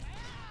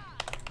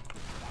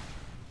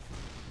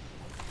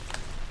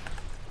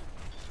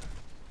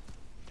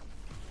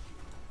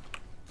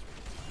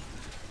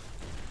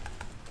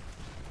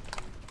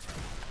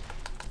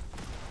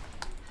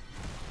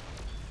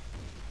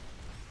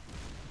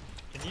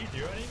 Can you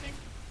do anything?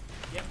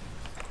 Yep.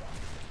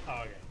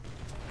 Oh, okay.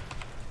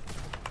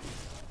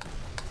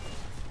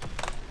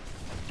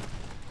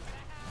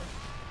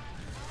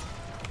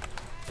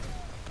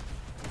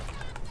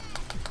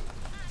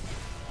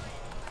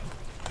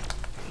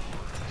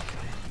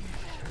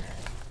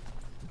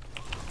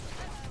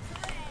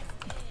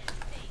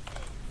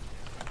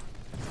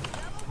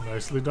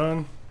 Nicely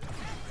done.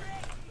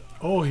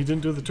 Oh, he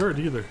didn't do the turret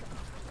either.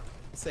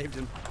 Saved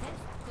him. Test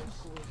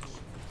concluded.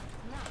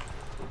 Now,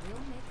 we'll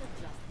make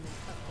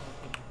adjustments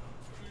accordingly.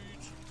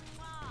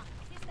 Mwah.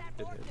 Kiss that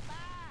Good board hit.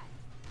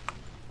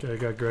 goodbye. Okay, I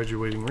got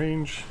graduating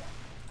range.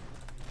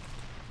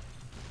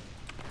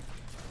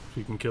 If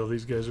you can kill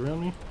these guys around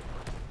me.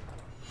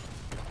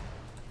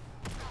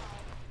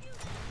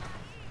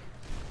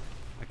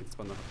 I can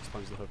sponge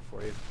the hook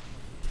for you.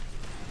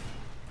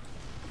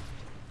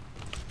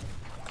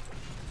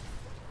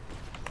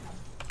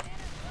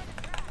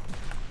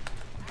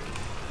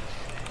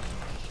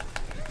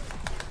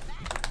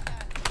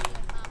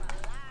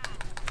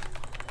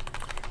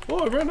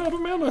 Oh, I ran out of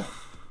mana.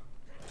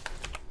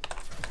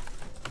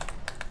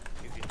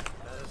 You can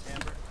let us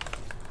hammer.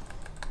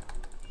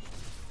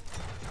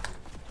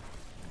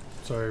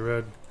 Sorry,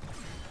 Red.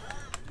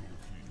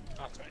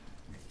 That's right.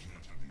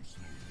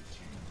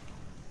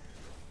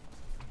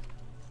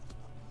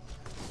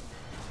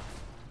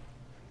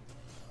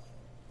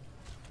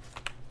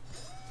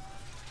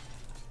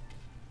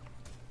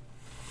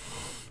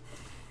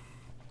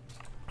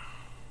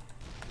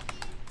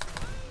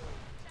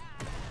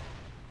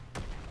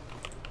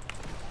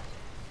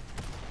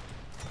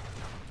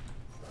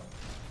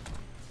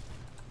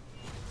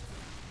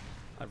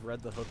 I've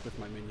read the hook with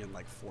my minion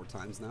like 4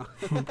 times now.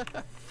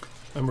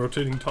 I'm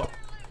rotating top.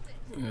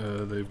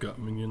 They've got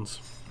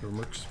minions or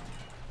mercs.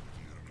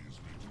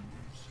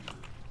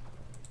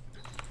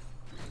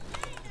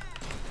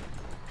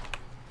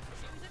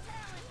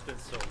 It's been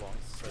so long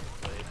since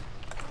I've played.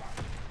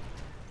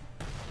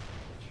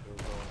 Sure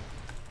will.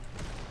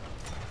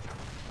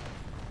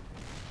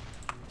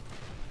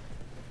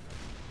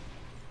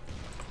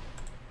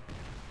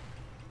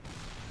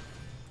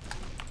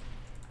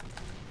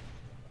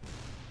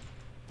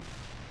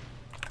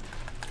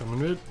 Coming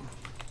mid.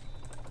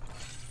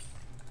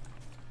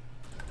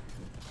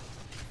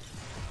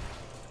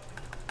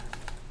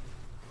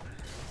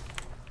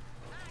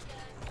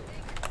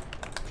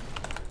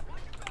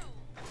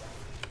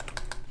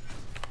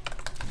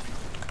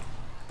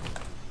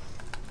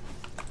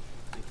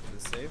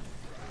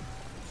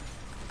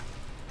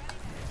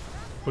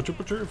 Butcher,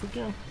 butcher if we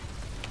can.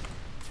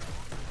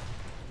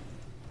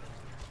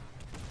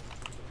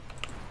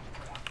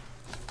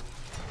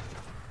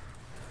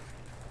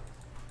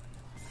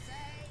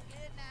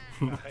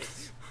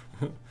 Nice.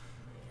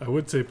 I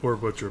would say poor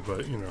butcher,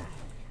 but you know.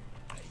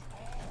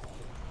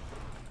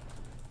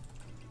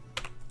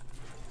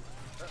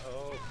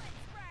 Uh-oh.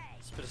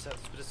 Spit us out,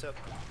 spit us out.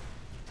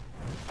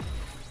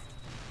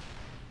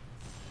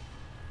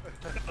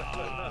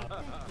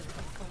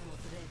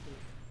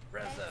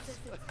 Res us.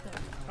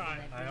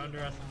 I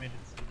underestimated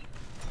Siege.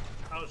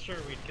 I was sure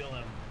we'd kill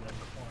him then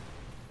before.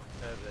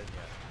 Then,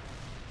 yeah.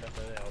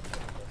 Definitely helped us.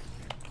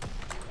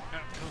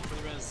 Come for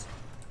the res.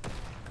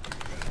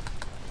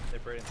 They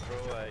brain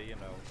throw a, you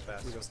know,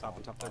 fast. We go stop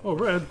on top there. Oh,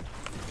 red.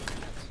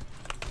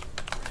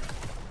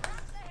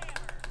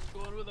 Go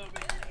on without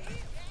me.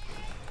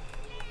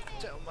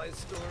 Tell my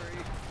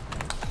story.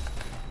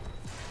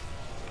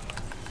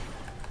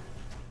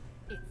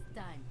 It's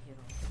time,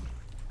 hero.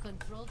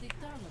 Control the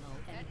terminal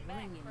and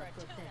bring in the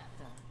protector.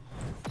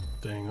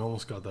 Dang,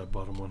 almost got that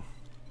bottom one.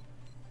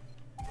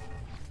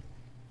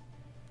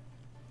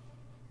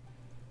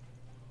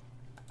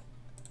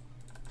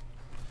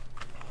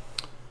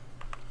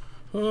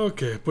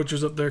 Okay,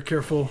 butcher's up there,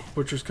 careful.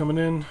 Butcher's coming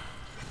in.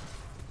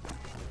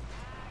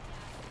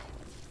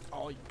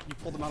 Oh, you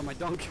pulled him out of my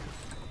dunk.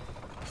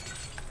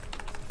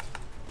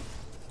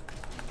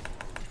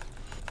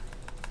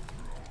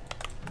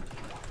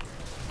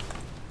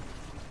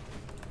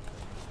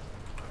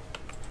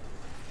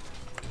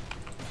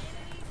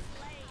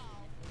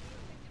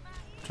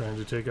 Trying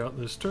to take out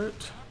this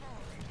turret.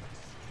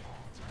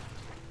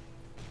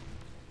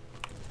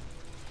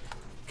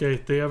 Okay,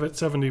 they have it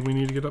 70. We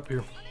need to get up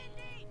here.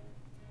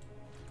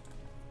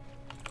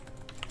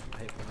 I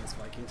hate playing as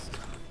Vikings.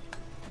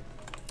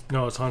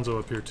 No, it's Hanzo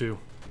up here too.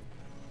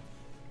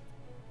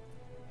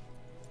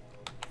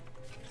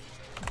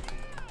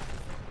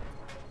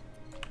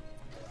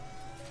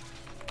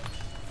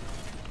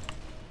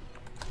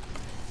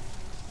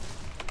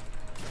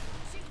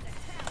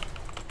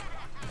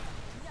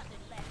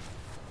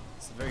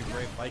 It's a very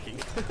brave Viking.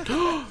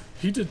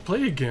 He did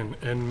play again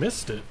and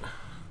missed it.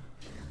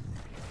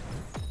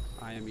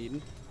 I am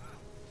Eden.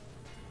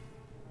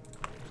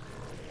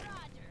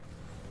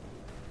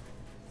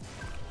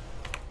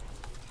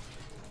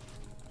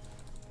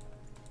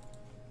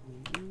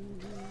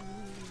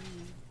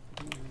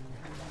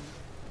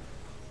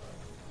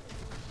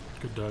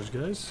 Good dodge,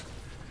 guys.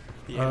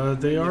 Yeah,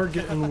 They are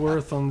getting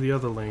worth on the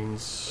other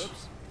lanes.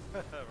 Oops.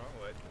 Wrong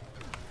way.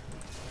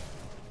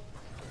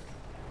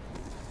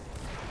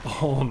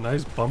 Oh,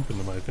 nice bump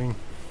into my thing.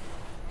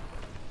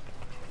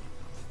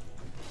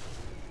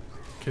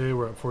 Okay,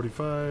 we're at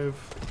 45.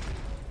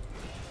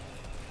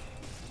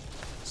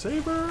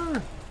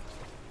 Saber!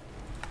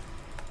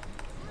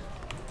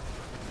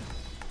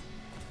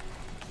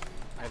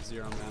 I have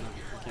 0 mana.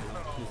 I can't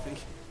help anything.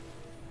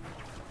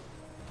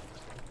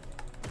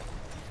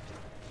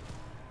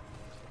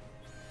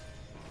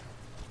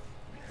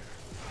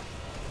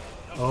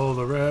 Oh,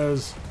 the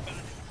res.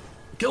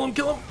 Kill him,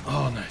 kill him!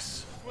 Oh,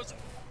 nice. What's it?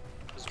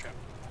 There's a trap.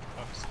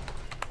 Oops.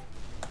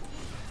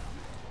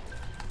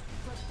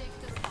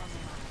 Protector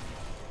online.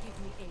 Give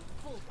me a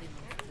full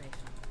demonstration.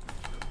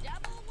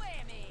 Double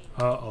whammy.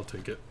 I'll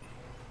take it.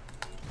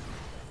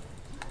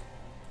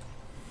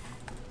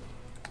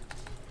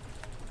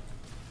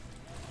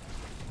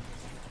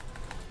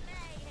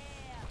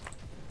 Mayhem.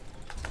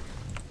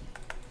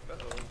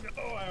 Uh-oh.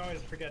 Oh, I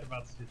always forget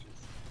about Stitches.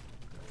 Is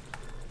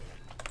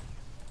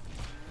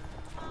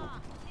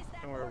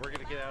that Don't worry, we're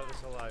gonna get out of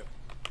this alive.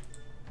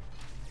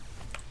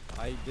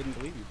 I didn't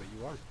believe you, but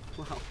you are.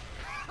 Wow.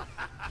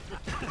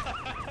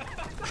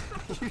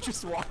 You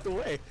just walked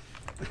away.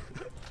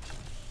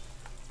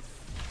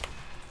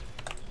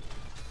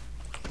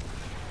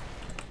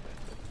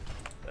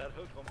 That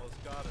hook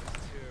almost got us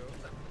too.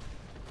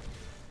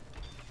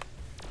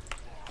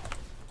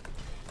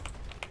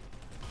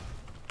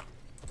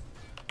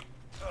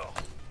 Oh.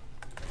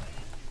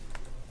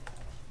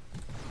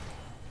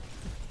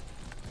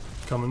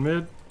 Coming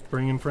mid,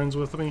 bringing friends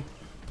with me.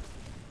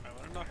 I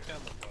want to knock down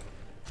the bottom.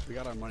 We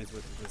got our money's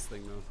worth of this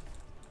thing, though.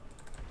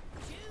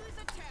 choose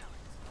a talent?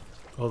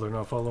 Oh, they're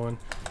not following.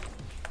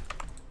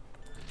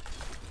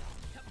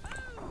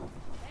 Kaboom!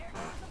 There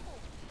goes a bull.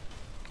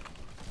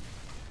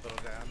 Little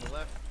guy on the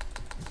left.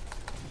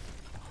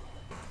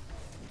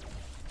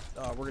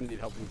 We're gonna need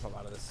help when we come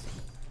out of this.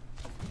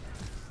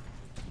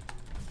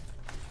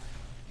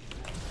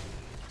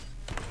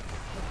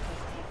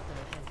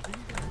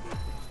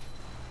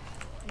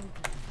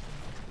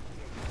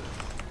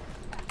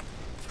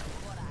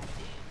 What I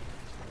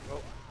do?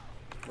 Oh,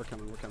 we're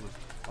coming, we're coming.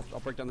 I'll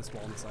break down this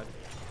wall on the side.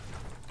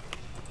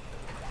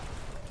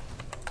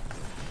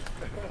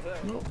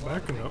 No,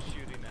 backing up.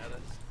 Shooting at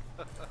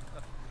us.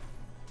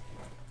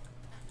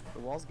 The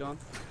wall's gone.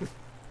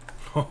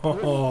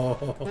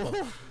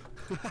 Oh,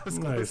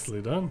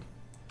 nicely done.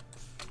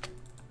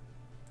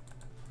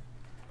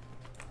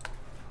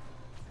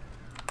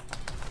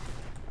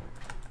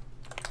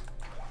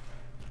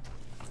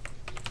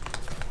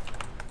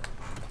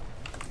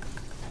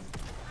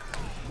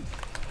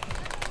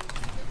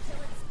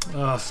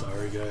 Ah,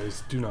 sorry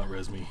guys. Do not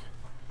res me.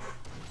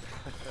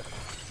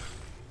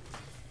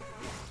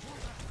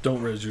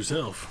 Don't res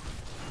yourself.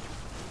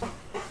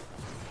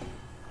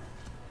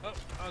 Oh,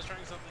 I was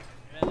trying something.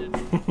 And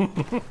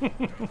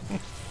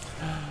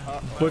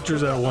it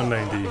Butcher's at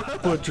 190.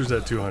 Butcher's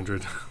at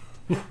 200.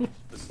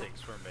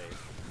 Mistakes were made.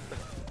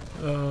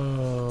 It's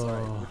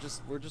alright. Oh.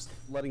 We're just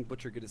letting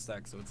Butcher get his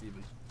stack so it's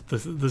even.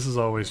 This is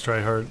always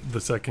try hard.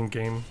 The second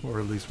game, or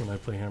at least when I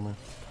play Hammer.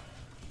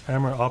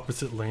 Hammer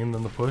opposite lane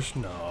than the push?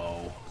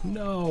 No.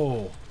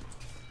 No.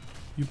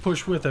 You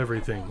push with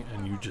everything,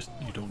 and you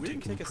don't We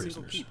take didn't any take a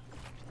single prisoners. keep.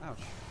 Ouch.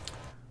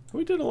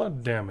 We did a lot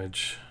of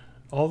damage.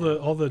 All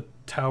the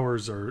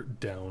towers are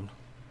down.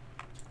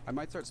 I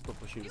might start split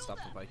pushing to stop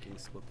the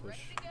Vikings split push.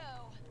 Ready to go.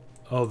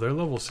 Oh, they're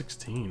level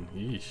 16.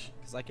 Yeesh.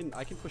 Because I can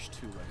push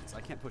 2 lanes.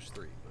 I can't push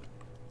 3, but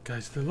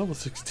Guys, they're level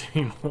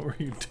 16. What were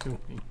you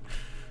doing?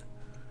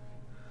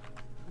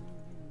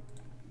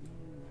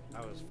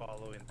 I was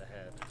following the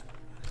head.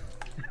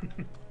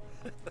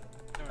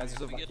 as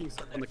the we get Vikings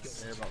to stuck on the next.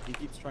 conveyor belt, he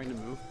keeps trying to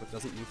move, but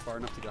doesn't move far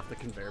enough to get off the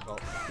conveyor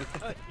belt.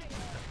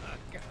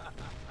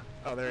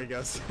 Oh, there he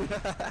goes.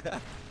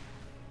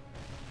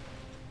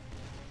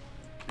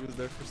 He was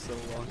there for so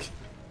long. It'd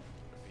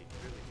be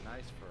really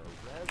nice for a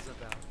res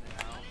about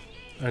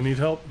now. I need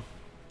help.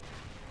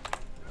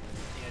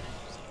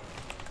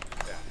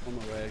 On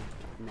my way.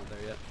 I'm not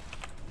there yet.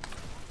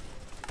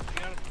 I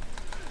got him.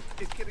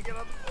 He's gonna get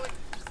on the point.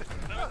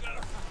 No, I got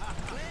him.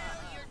 Well,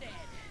 you're dead.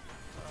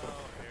 Oh,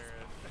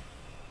 Aaron.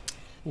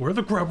 Where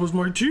the crap was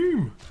my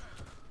team?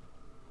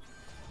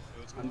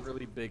 I'm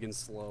really big and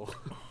slow.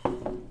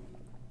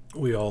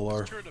 We all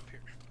are. Turret up here.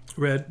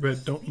 Red,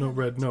 don't, no,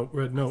 red, no,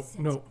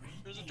 no.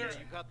 There's a turret.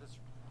 You got this.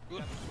 You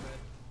Good. got this,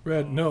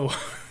 Red, no.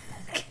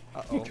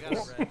 Uh-oh. Red. You got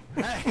it,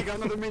 Red. Hey, I got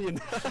another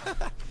minion.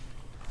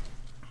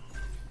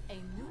 A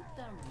new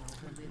terminal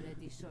will be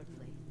ready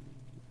shortly.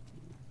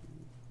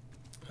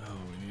 Oh,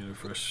 we need a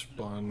fresh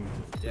spawn.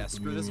 Yeah, with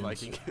screw this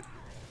minions.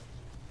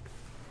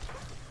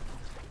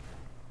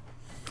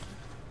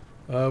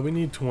 Viking. We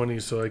need 20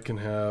 so I can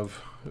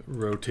have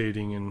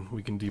rotating and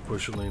we can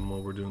de-push a lane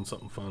while we're doing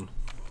something fun.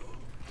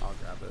 I'll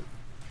grab it.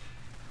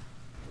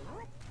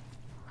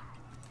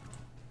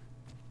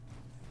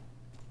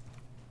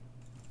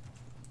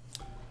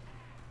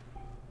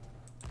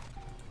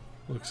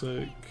 Looks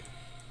like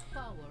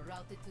Power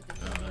routed to the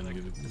I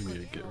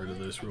need to get rid of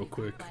this real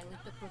quick. pilot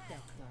the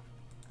protector.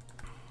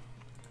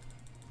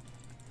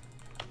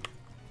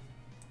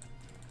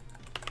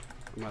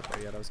 I'm not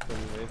there yet. I was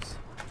killing waves.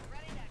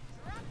 Ready to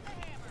drop the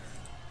hammer.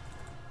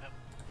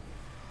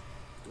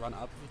 Run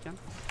up if you can.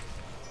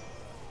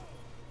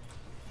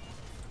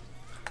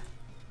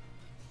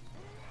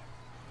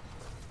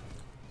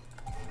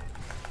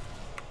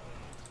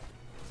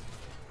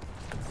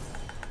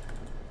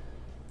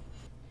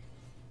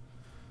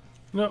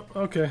 No,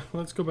 okay,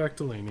 let's go back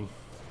to laning.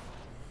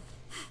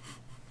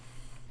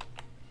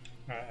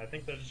 Alright, I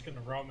think they're just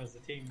gonna roam as a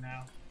team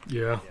now.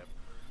 Yeah, Yep.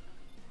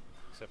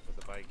 Except for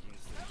the Vikings,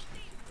 they're just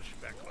gonna keep pushing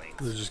back lanes.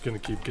 they're just gonna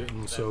keep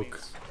getting That soak.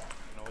 means you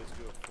can always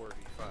do a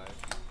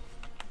 4v5.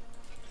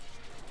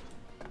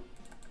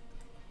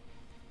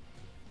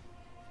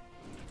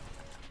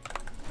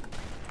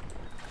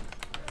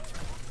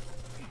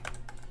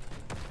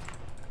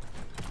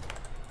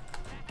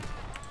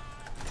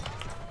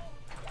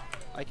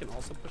 I can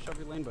also push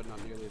every lane, but not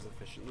nearly as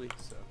efficiently,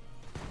 so.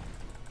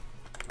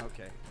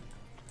 Okay.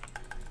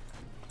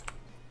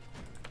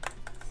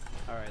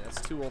 Alright,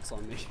 that's 2 ults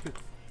on me.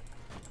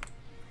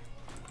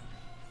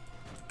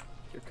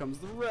 Here comes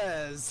the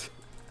res!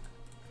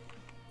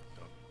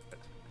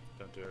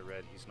 Don't do it,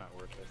 Red. He's not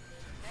worth it.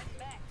 Head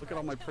back. Look at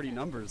all my pretty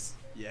numbers.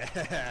 Yeah!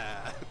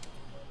 Absolutely.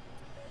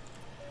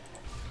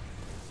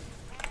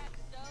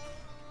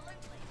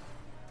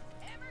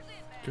 Hammer's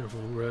inbound.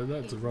 Careful, Red,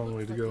 that's the wrong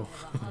way to go.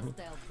 A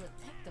hostile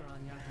protector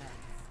on your hands.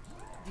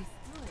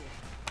 Destroy it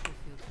if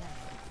you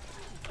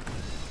can.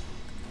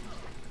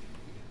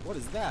 What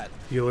is that?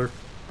 Healer.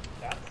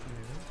 That's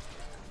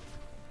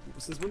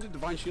Since when did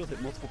Divine Shield hit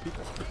multiple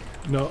people?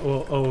 No,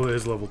 well, oh, it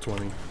is level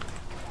 20. She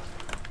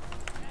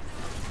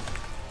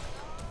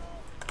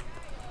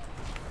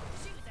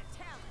was a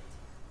talent.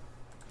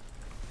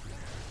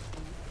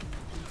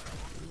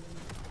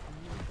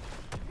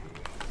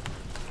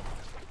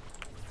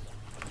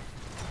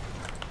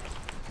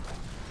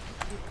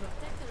 The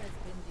protector has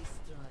been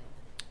destroyed.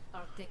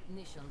 Our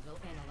technicians will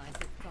analyze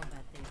its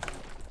combat data.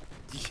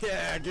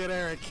 Yeah, get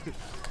Eric!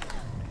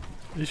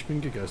 Ich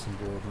bin gegessen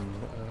worden.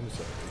 I'm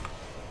sorry.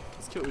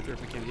 Let's kill Uther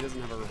if we can. He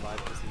doesn't have a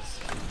revive because he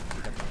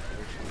got the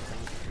prediction.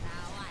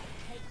 Oh, I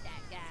hate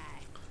that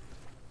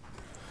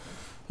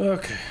guy.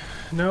 Okay,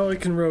 now I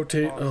can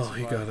rotate. Oh, Oh,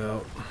 he got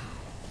out.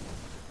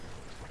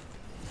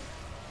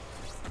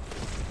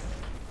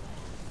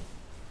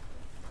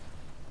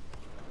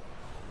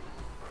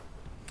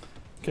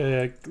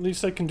 Okay, at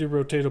least I can do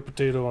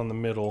potato on the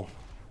middle,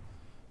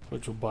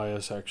 which will buy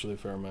us actually a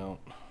fair amount.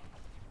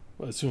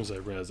 Well, as soon as I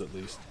res, at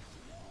least.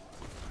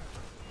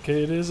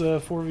 Okay, it is a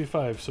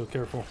 4v5, so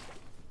careful.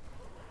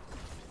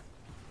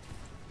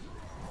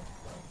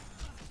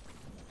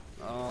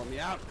 me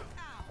out.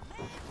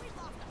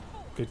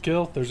 Good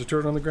kill. There's a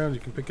turret on the ground.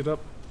 You can pick it up.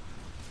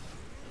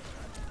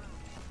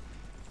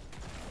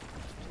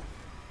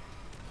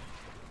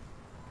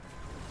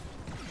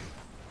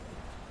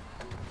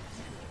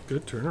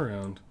 Good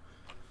turnaround.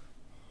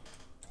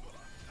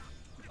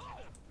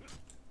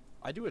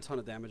 I do a ton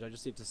of damage. I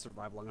just need to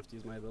survive long enough to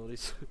use my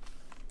abilities.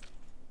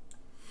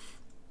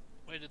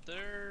 Wait, did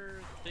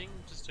their thing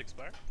just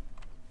expire?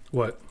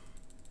 What?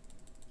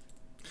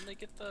 Didn't they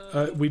get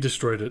the... We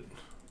destroyed it.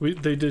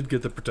 They did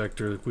get the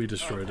protector. We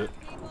destroyed it.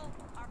 People,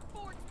 our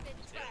fort's been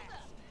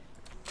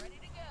trashed. Ready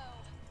to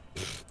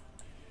go.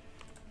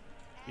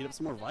 Beat up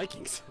some more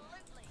Vikings.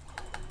 Absolutely.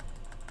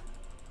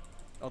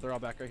 Oh, they're all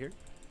back right here.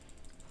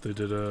 They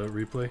did a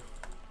replay.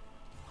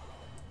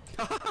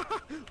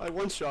 I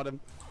one-shot him.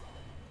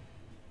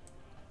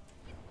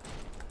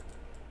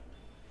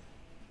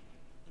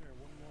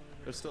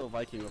 There's still a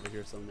Viking over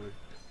here somewhere.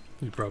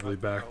 He probably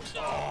backed.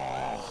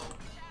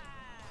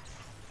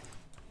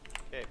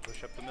 Okay,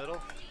 push up the middle.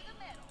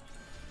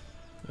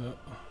 Oh,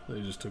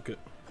 they just took it.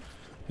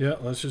 Yeah,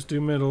 let's just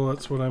do middle.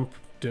 That's what I'm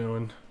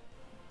doing.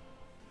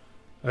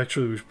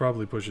 Actually, we should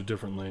probably push a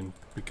different lane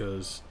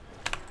because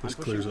this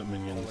clears up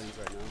minions. Lanes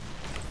right now.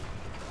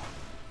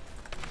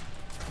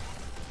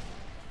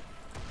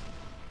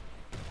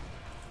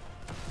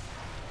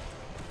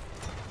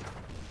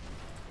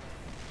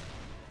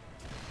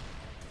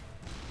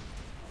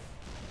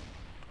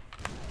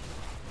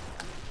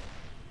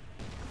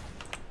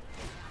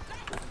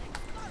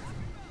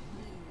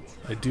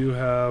 I do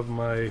have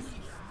my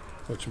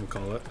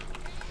whatchamacallit.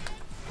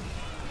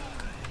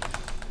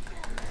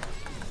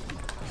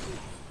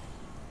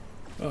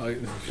 Oh, I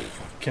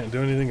can't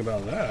do anything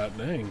about that,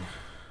 dang.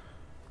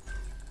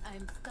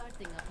 I'm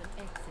starting up an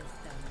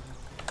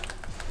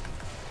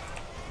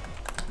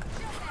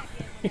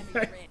access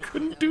I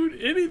couldn't do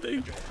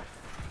anything.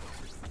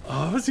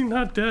 Oh, is he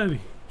not dead? He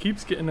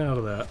keeps getting out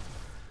of that.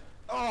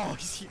 Oh,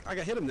 I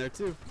got hit him there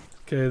too.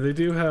 Okay, they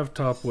do have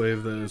top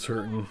wave that is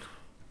hurting.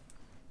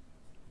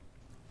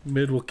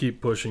 Mid will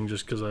keep pushing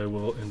just because I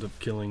will end up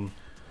killing.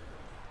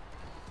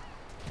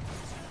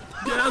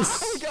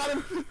 Yes! I got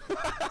him!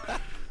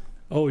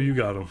 Oh, you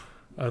got him.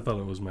 I thought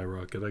it was my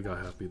rocket. I got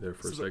happy there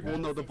for a Well,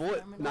 second. no, the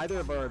bullet, neither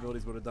of our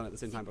abilities would have done it at the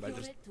same time, but I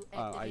just,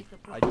 I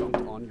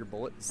dunked on your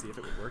bullet to see if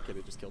it would work, and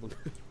it just killed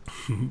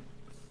him.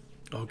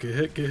 Oh, get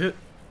hit, get hit.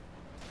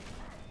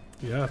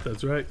 Yeah,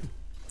 that's right.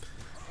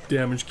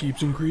 Damage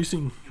keeps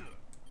increasing.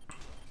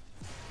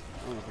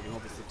 I don't know if we can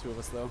hold this the two of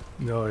us, though.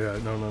 No, yeah,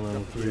 no,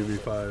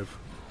 3v5.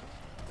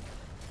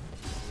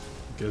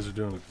 You guys are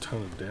doing a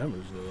ton of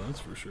damage, though, that's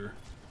for sure.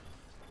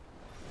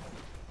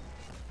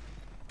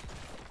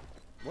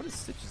 What is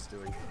Stitches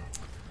doing?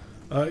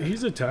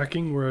 He's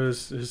attacking,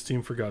 whereas his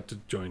team forgot to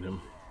join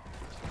him.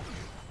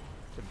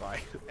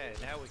 Goodbye. Okay,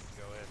 now we can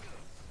go in.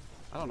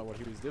 I don't know what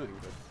he was doing,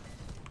 but...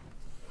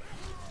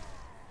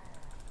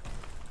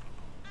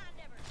 I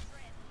never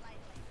tread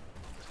lightly.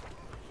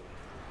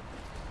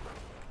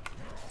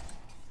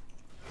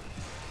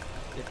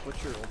 Yeah,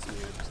 put your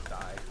ultimate and just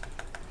die.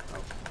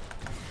 Oh.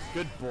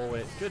 Good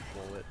bullet, good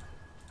bullet.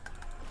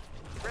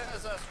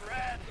 Res us,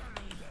 Red!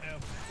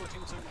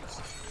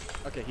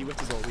 Okay, he whipped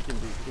his ult. We can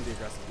be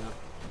aggressive now.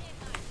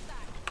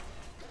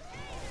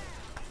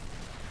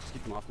 Just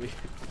keep him off me.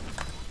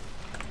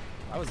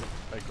 I was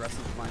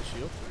aggressive with my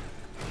shield.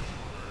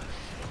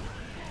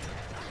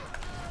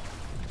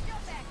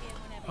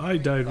 I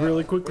died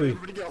really quickly.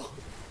 Where'd everybody go?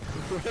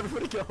 Where'd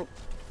everybody go?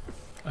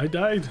 I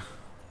died.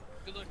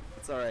 Good luck.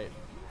 It's alright.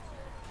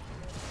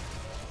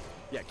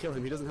 Yeah, kill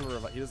him. He doesn't have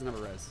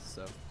a res,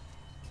 so.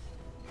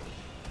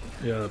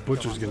 Yeah, the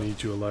butcher's gonna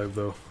eat you alive,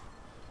 though.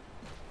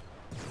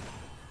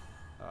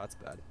 Oh, that's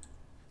bad.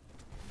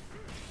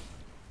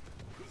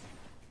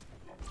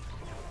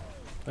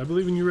 I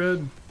believe in you, Red.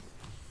 You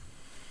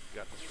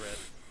got this, Red.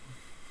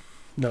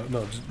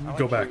 No, just like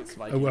go back. Phoenix I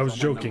Vikings. was All my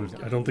joking.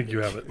 numbers I don't think you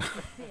have it.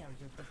 Prepare your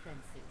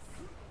defenses.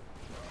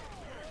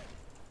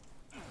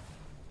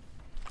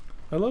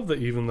 I love that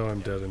even though I'm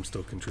dead, I'm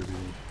still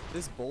contributing.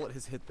 This bullet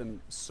has hit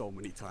them so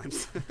many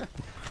times.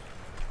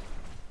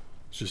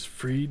 It's just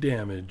free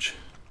damage.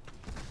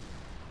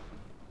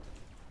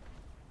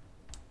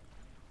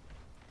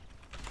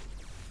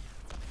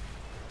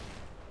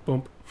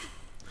 Bump.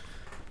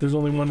 There's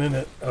only one in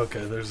it.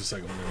 Okay, there's a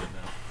second one in it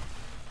now.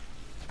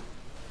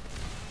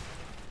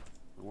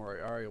 Don't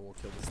worry, Arya will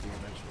kill this thing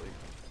eventually.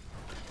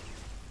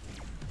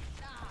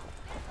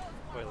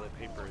 Toilet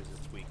paper is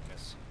its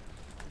weakness.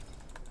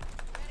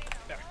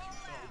 Back, you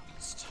fellow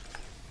beast.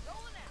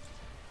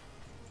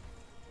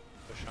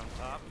 Push on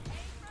top.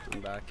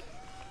 I'm back.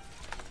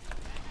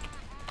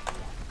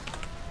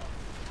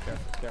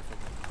 Careful, careful.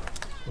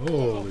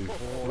 Holy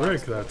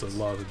frick, that's a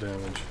lot of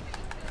damage.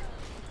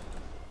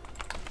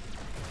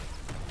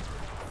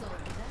 So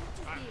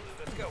that is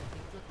the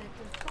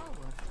protector's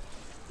power.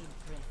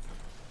 Impressive.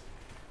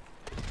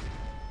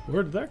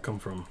 Where did that come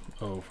from?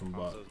 Oh, from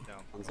bot. Hanzo's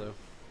down. Hanzo.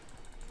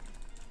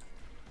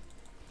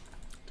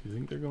 Do you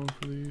think they're going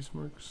for these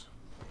mercs?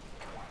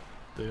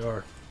 They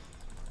are.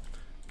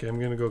 Okay, I'm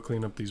gonna go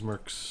clean up these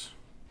mercs.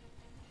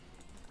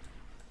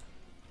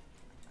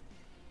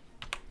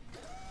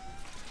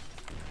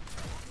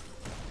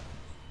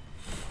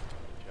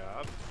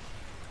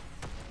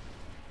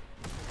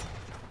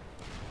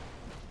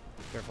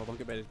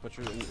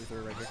 Butcher and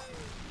Uther right here.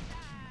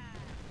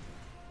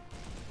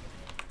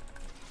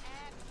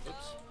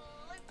 Oops.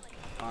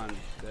 I'm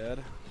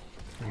dead.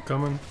 I'm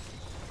coming.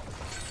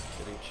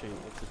 Getting chain.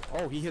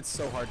 Oh, he hits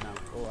so hard now.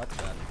 Oh, that's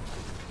bad.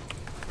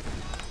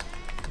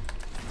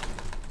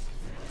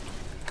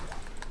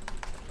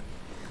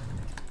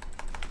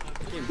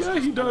 Yeah,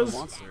 he does.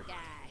 Monster.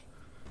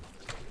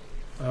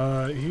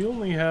 He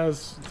only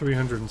has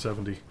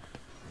 370.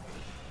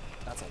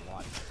 That's a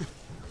lot.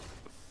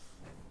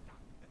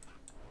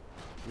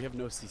 We have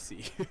no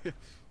CC.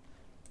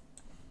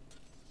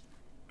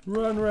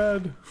 Run,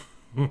 Red.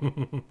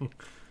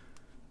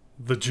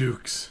 The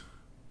jukes.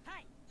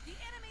 Hey, the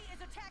enemy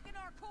is attacking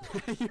our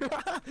core.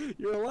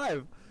 You're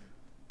alive.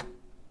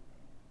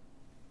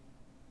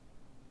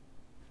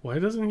 Why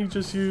doesn't he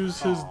just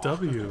use his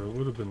W? It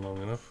would have been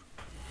long enough.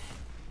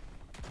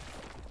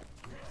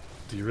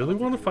 Do you really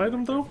want to fight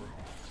him though?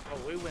 Oh,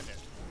 we win it.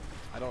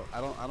 I don't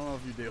know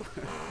if you do.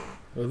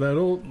 Or that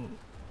old?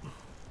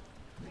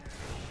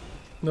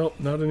 Nope,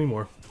 not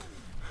anymore.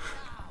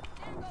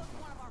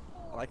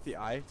 I like the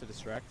eye to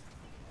distract.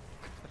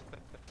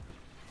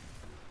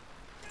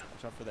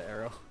 Watch out for the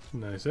arrow.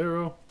 Nice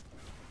arrow.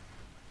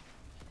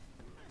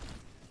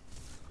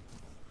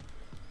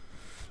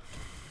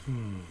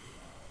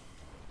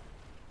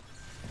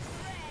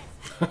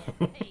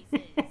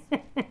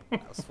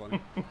 That was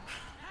funny.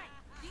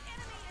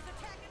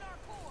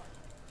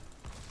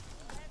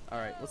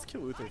 Alright, let's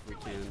kill Uther if we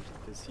can,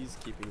 because he's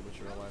keeping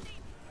Butcher alive.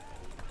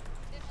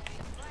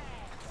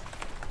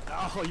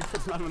 Oh, you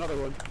put on another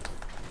one.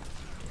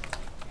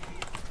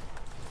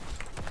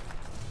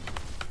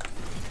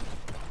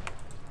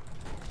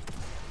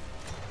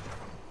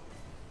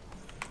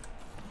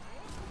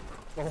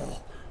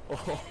 Oh,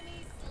 oh.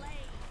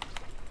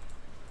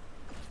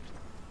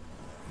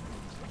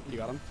 You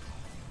got him?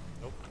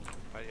 Nope,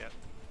 not yet.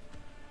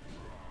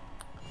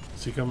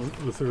 Is he coming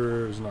with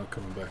her or is not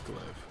coming back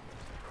alive?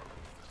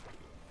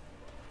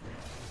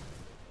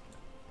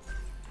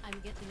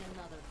 I'm getting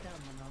another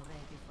terminal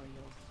ready for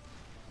you.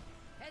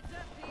 Heads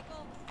up,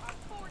 people. Our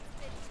fort's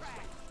been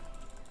tracked.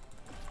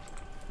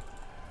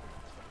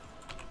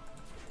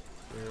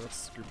 Here,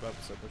 let's group up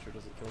so Butcher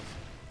doesn't kill us.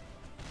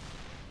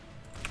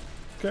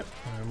 Okay,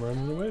 I'm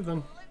running away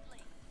then.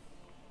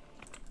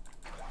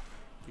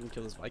 You can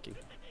kill this Viking.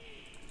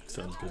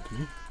 Sounds good to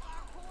me. Our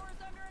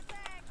core's under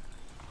attack.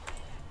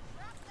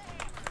 Right there.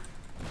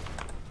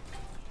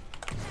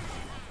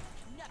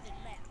 Nothing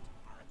left.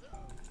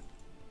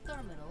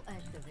 Terminal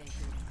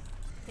activated.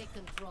 Take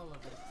control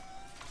of it.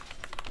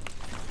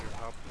 Your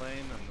top lane,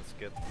 and let's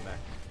get the mech.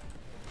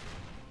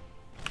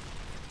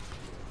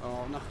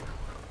 Oh no.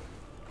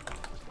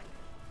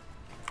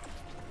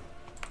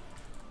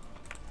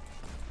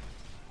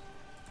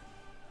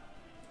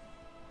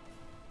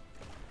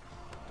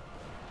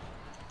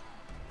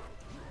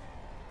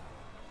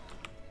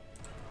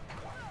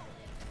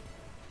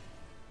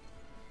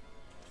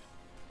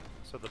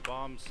 So the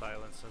bomb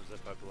silences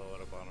if I blow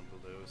it up on a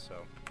blue,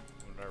 so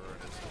whenever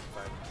it is, if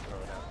I throw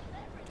it out.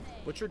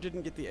 Butcher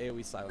didn't get the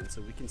AoE silence,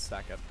 so we can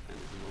stack up and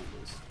we won't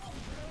lose.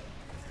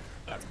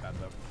 That's bad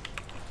though.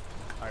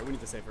 Alright, we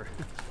need to save her.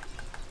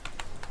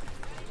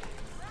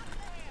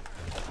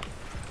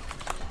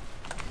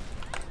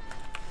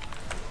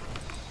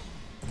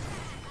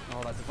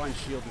 Oh, that Divine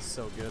Shield is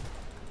so good.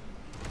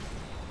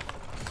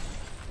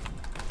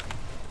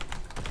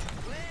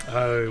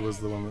 I was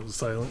the one that was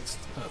silenced.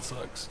 That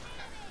sucks.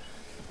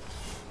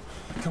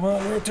 Come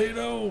on,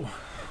 Rotato!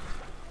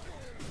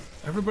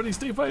 Everybody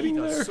stay fighting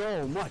He there! does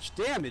so much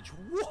damage.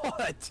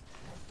 What?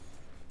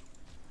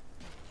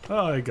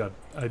 Oh, I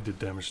did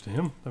damage to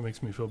him. That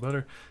makes me feel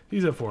better.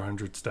 He's at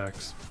 400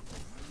 stacks.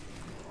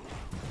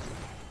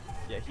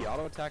 Yeah, he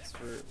auto attacks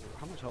for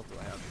how much health do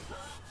I have?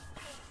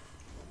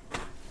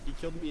 He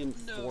killed me in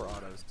 4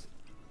 autos.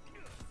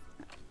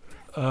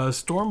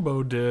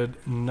 Stormbow did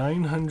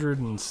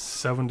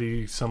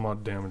 970 some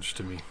odd damage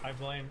to me. I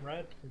blame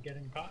Red for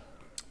getting caught.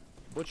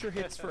 Butcher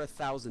hits for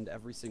 1,000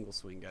 every single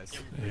swing, guys.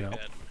 Yeah.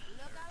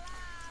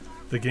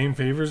 The game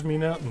favors me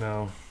now?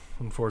 No,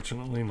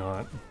 unfortunately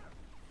not.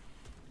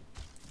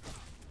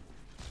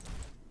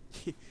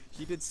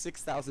 He did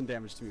 6,000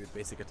 damage to me with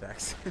basic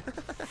attacks.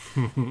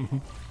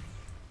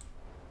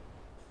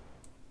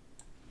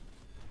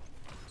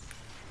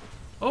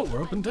 Oh,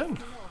 we're up in 10. You know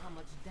how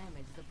much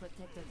damage the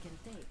protector can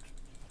take.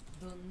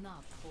 Do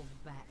not hold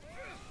back.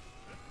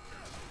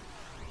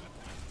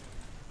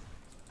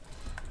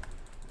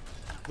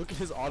 Look at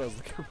his autos.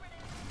 Look how...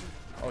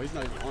 Oh, he's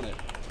not even on it.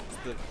 It's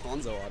the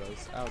Hanzo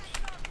autos. Ouch.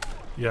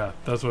 Yeah,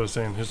 that's what I was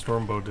saying. His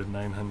Stormbow did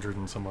 900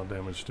 and some odd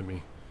damage to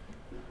me.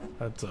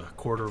 That's a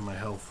quarter of my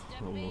health,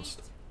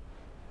 almost.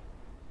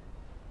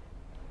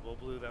 Well,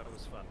 blue, that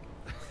was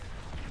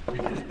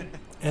fun.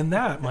 And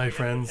that, my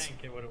friends,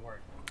 Tank, it would have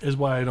worked. is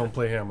why I don't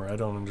play Hammer. I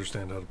don't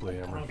understand how to play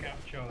I Hammer. don't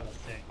count Cho as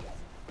a tank.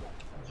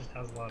 It just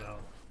has a lot of health.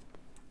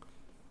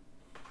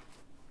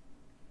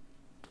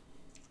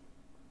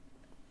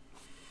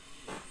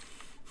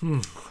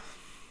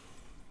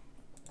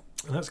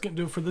 And that's going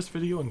to do it for this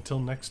video. Until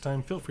next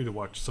time, feel free to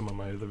watch some of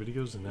my other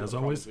videos. And as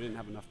always, we didn't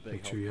have enough big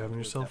make sure help. you're having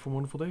yourself a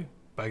wonderful day.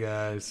 Bye,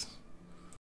 guys.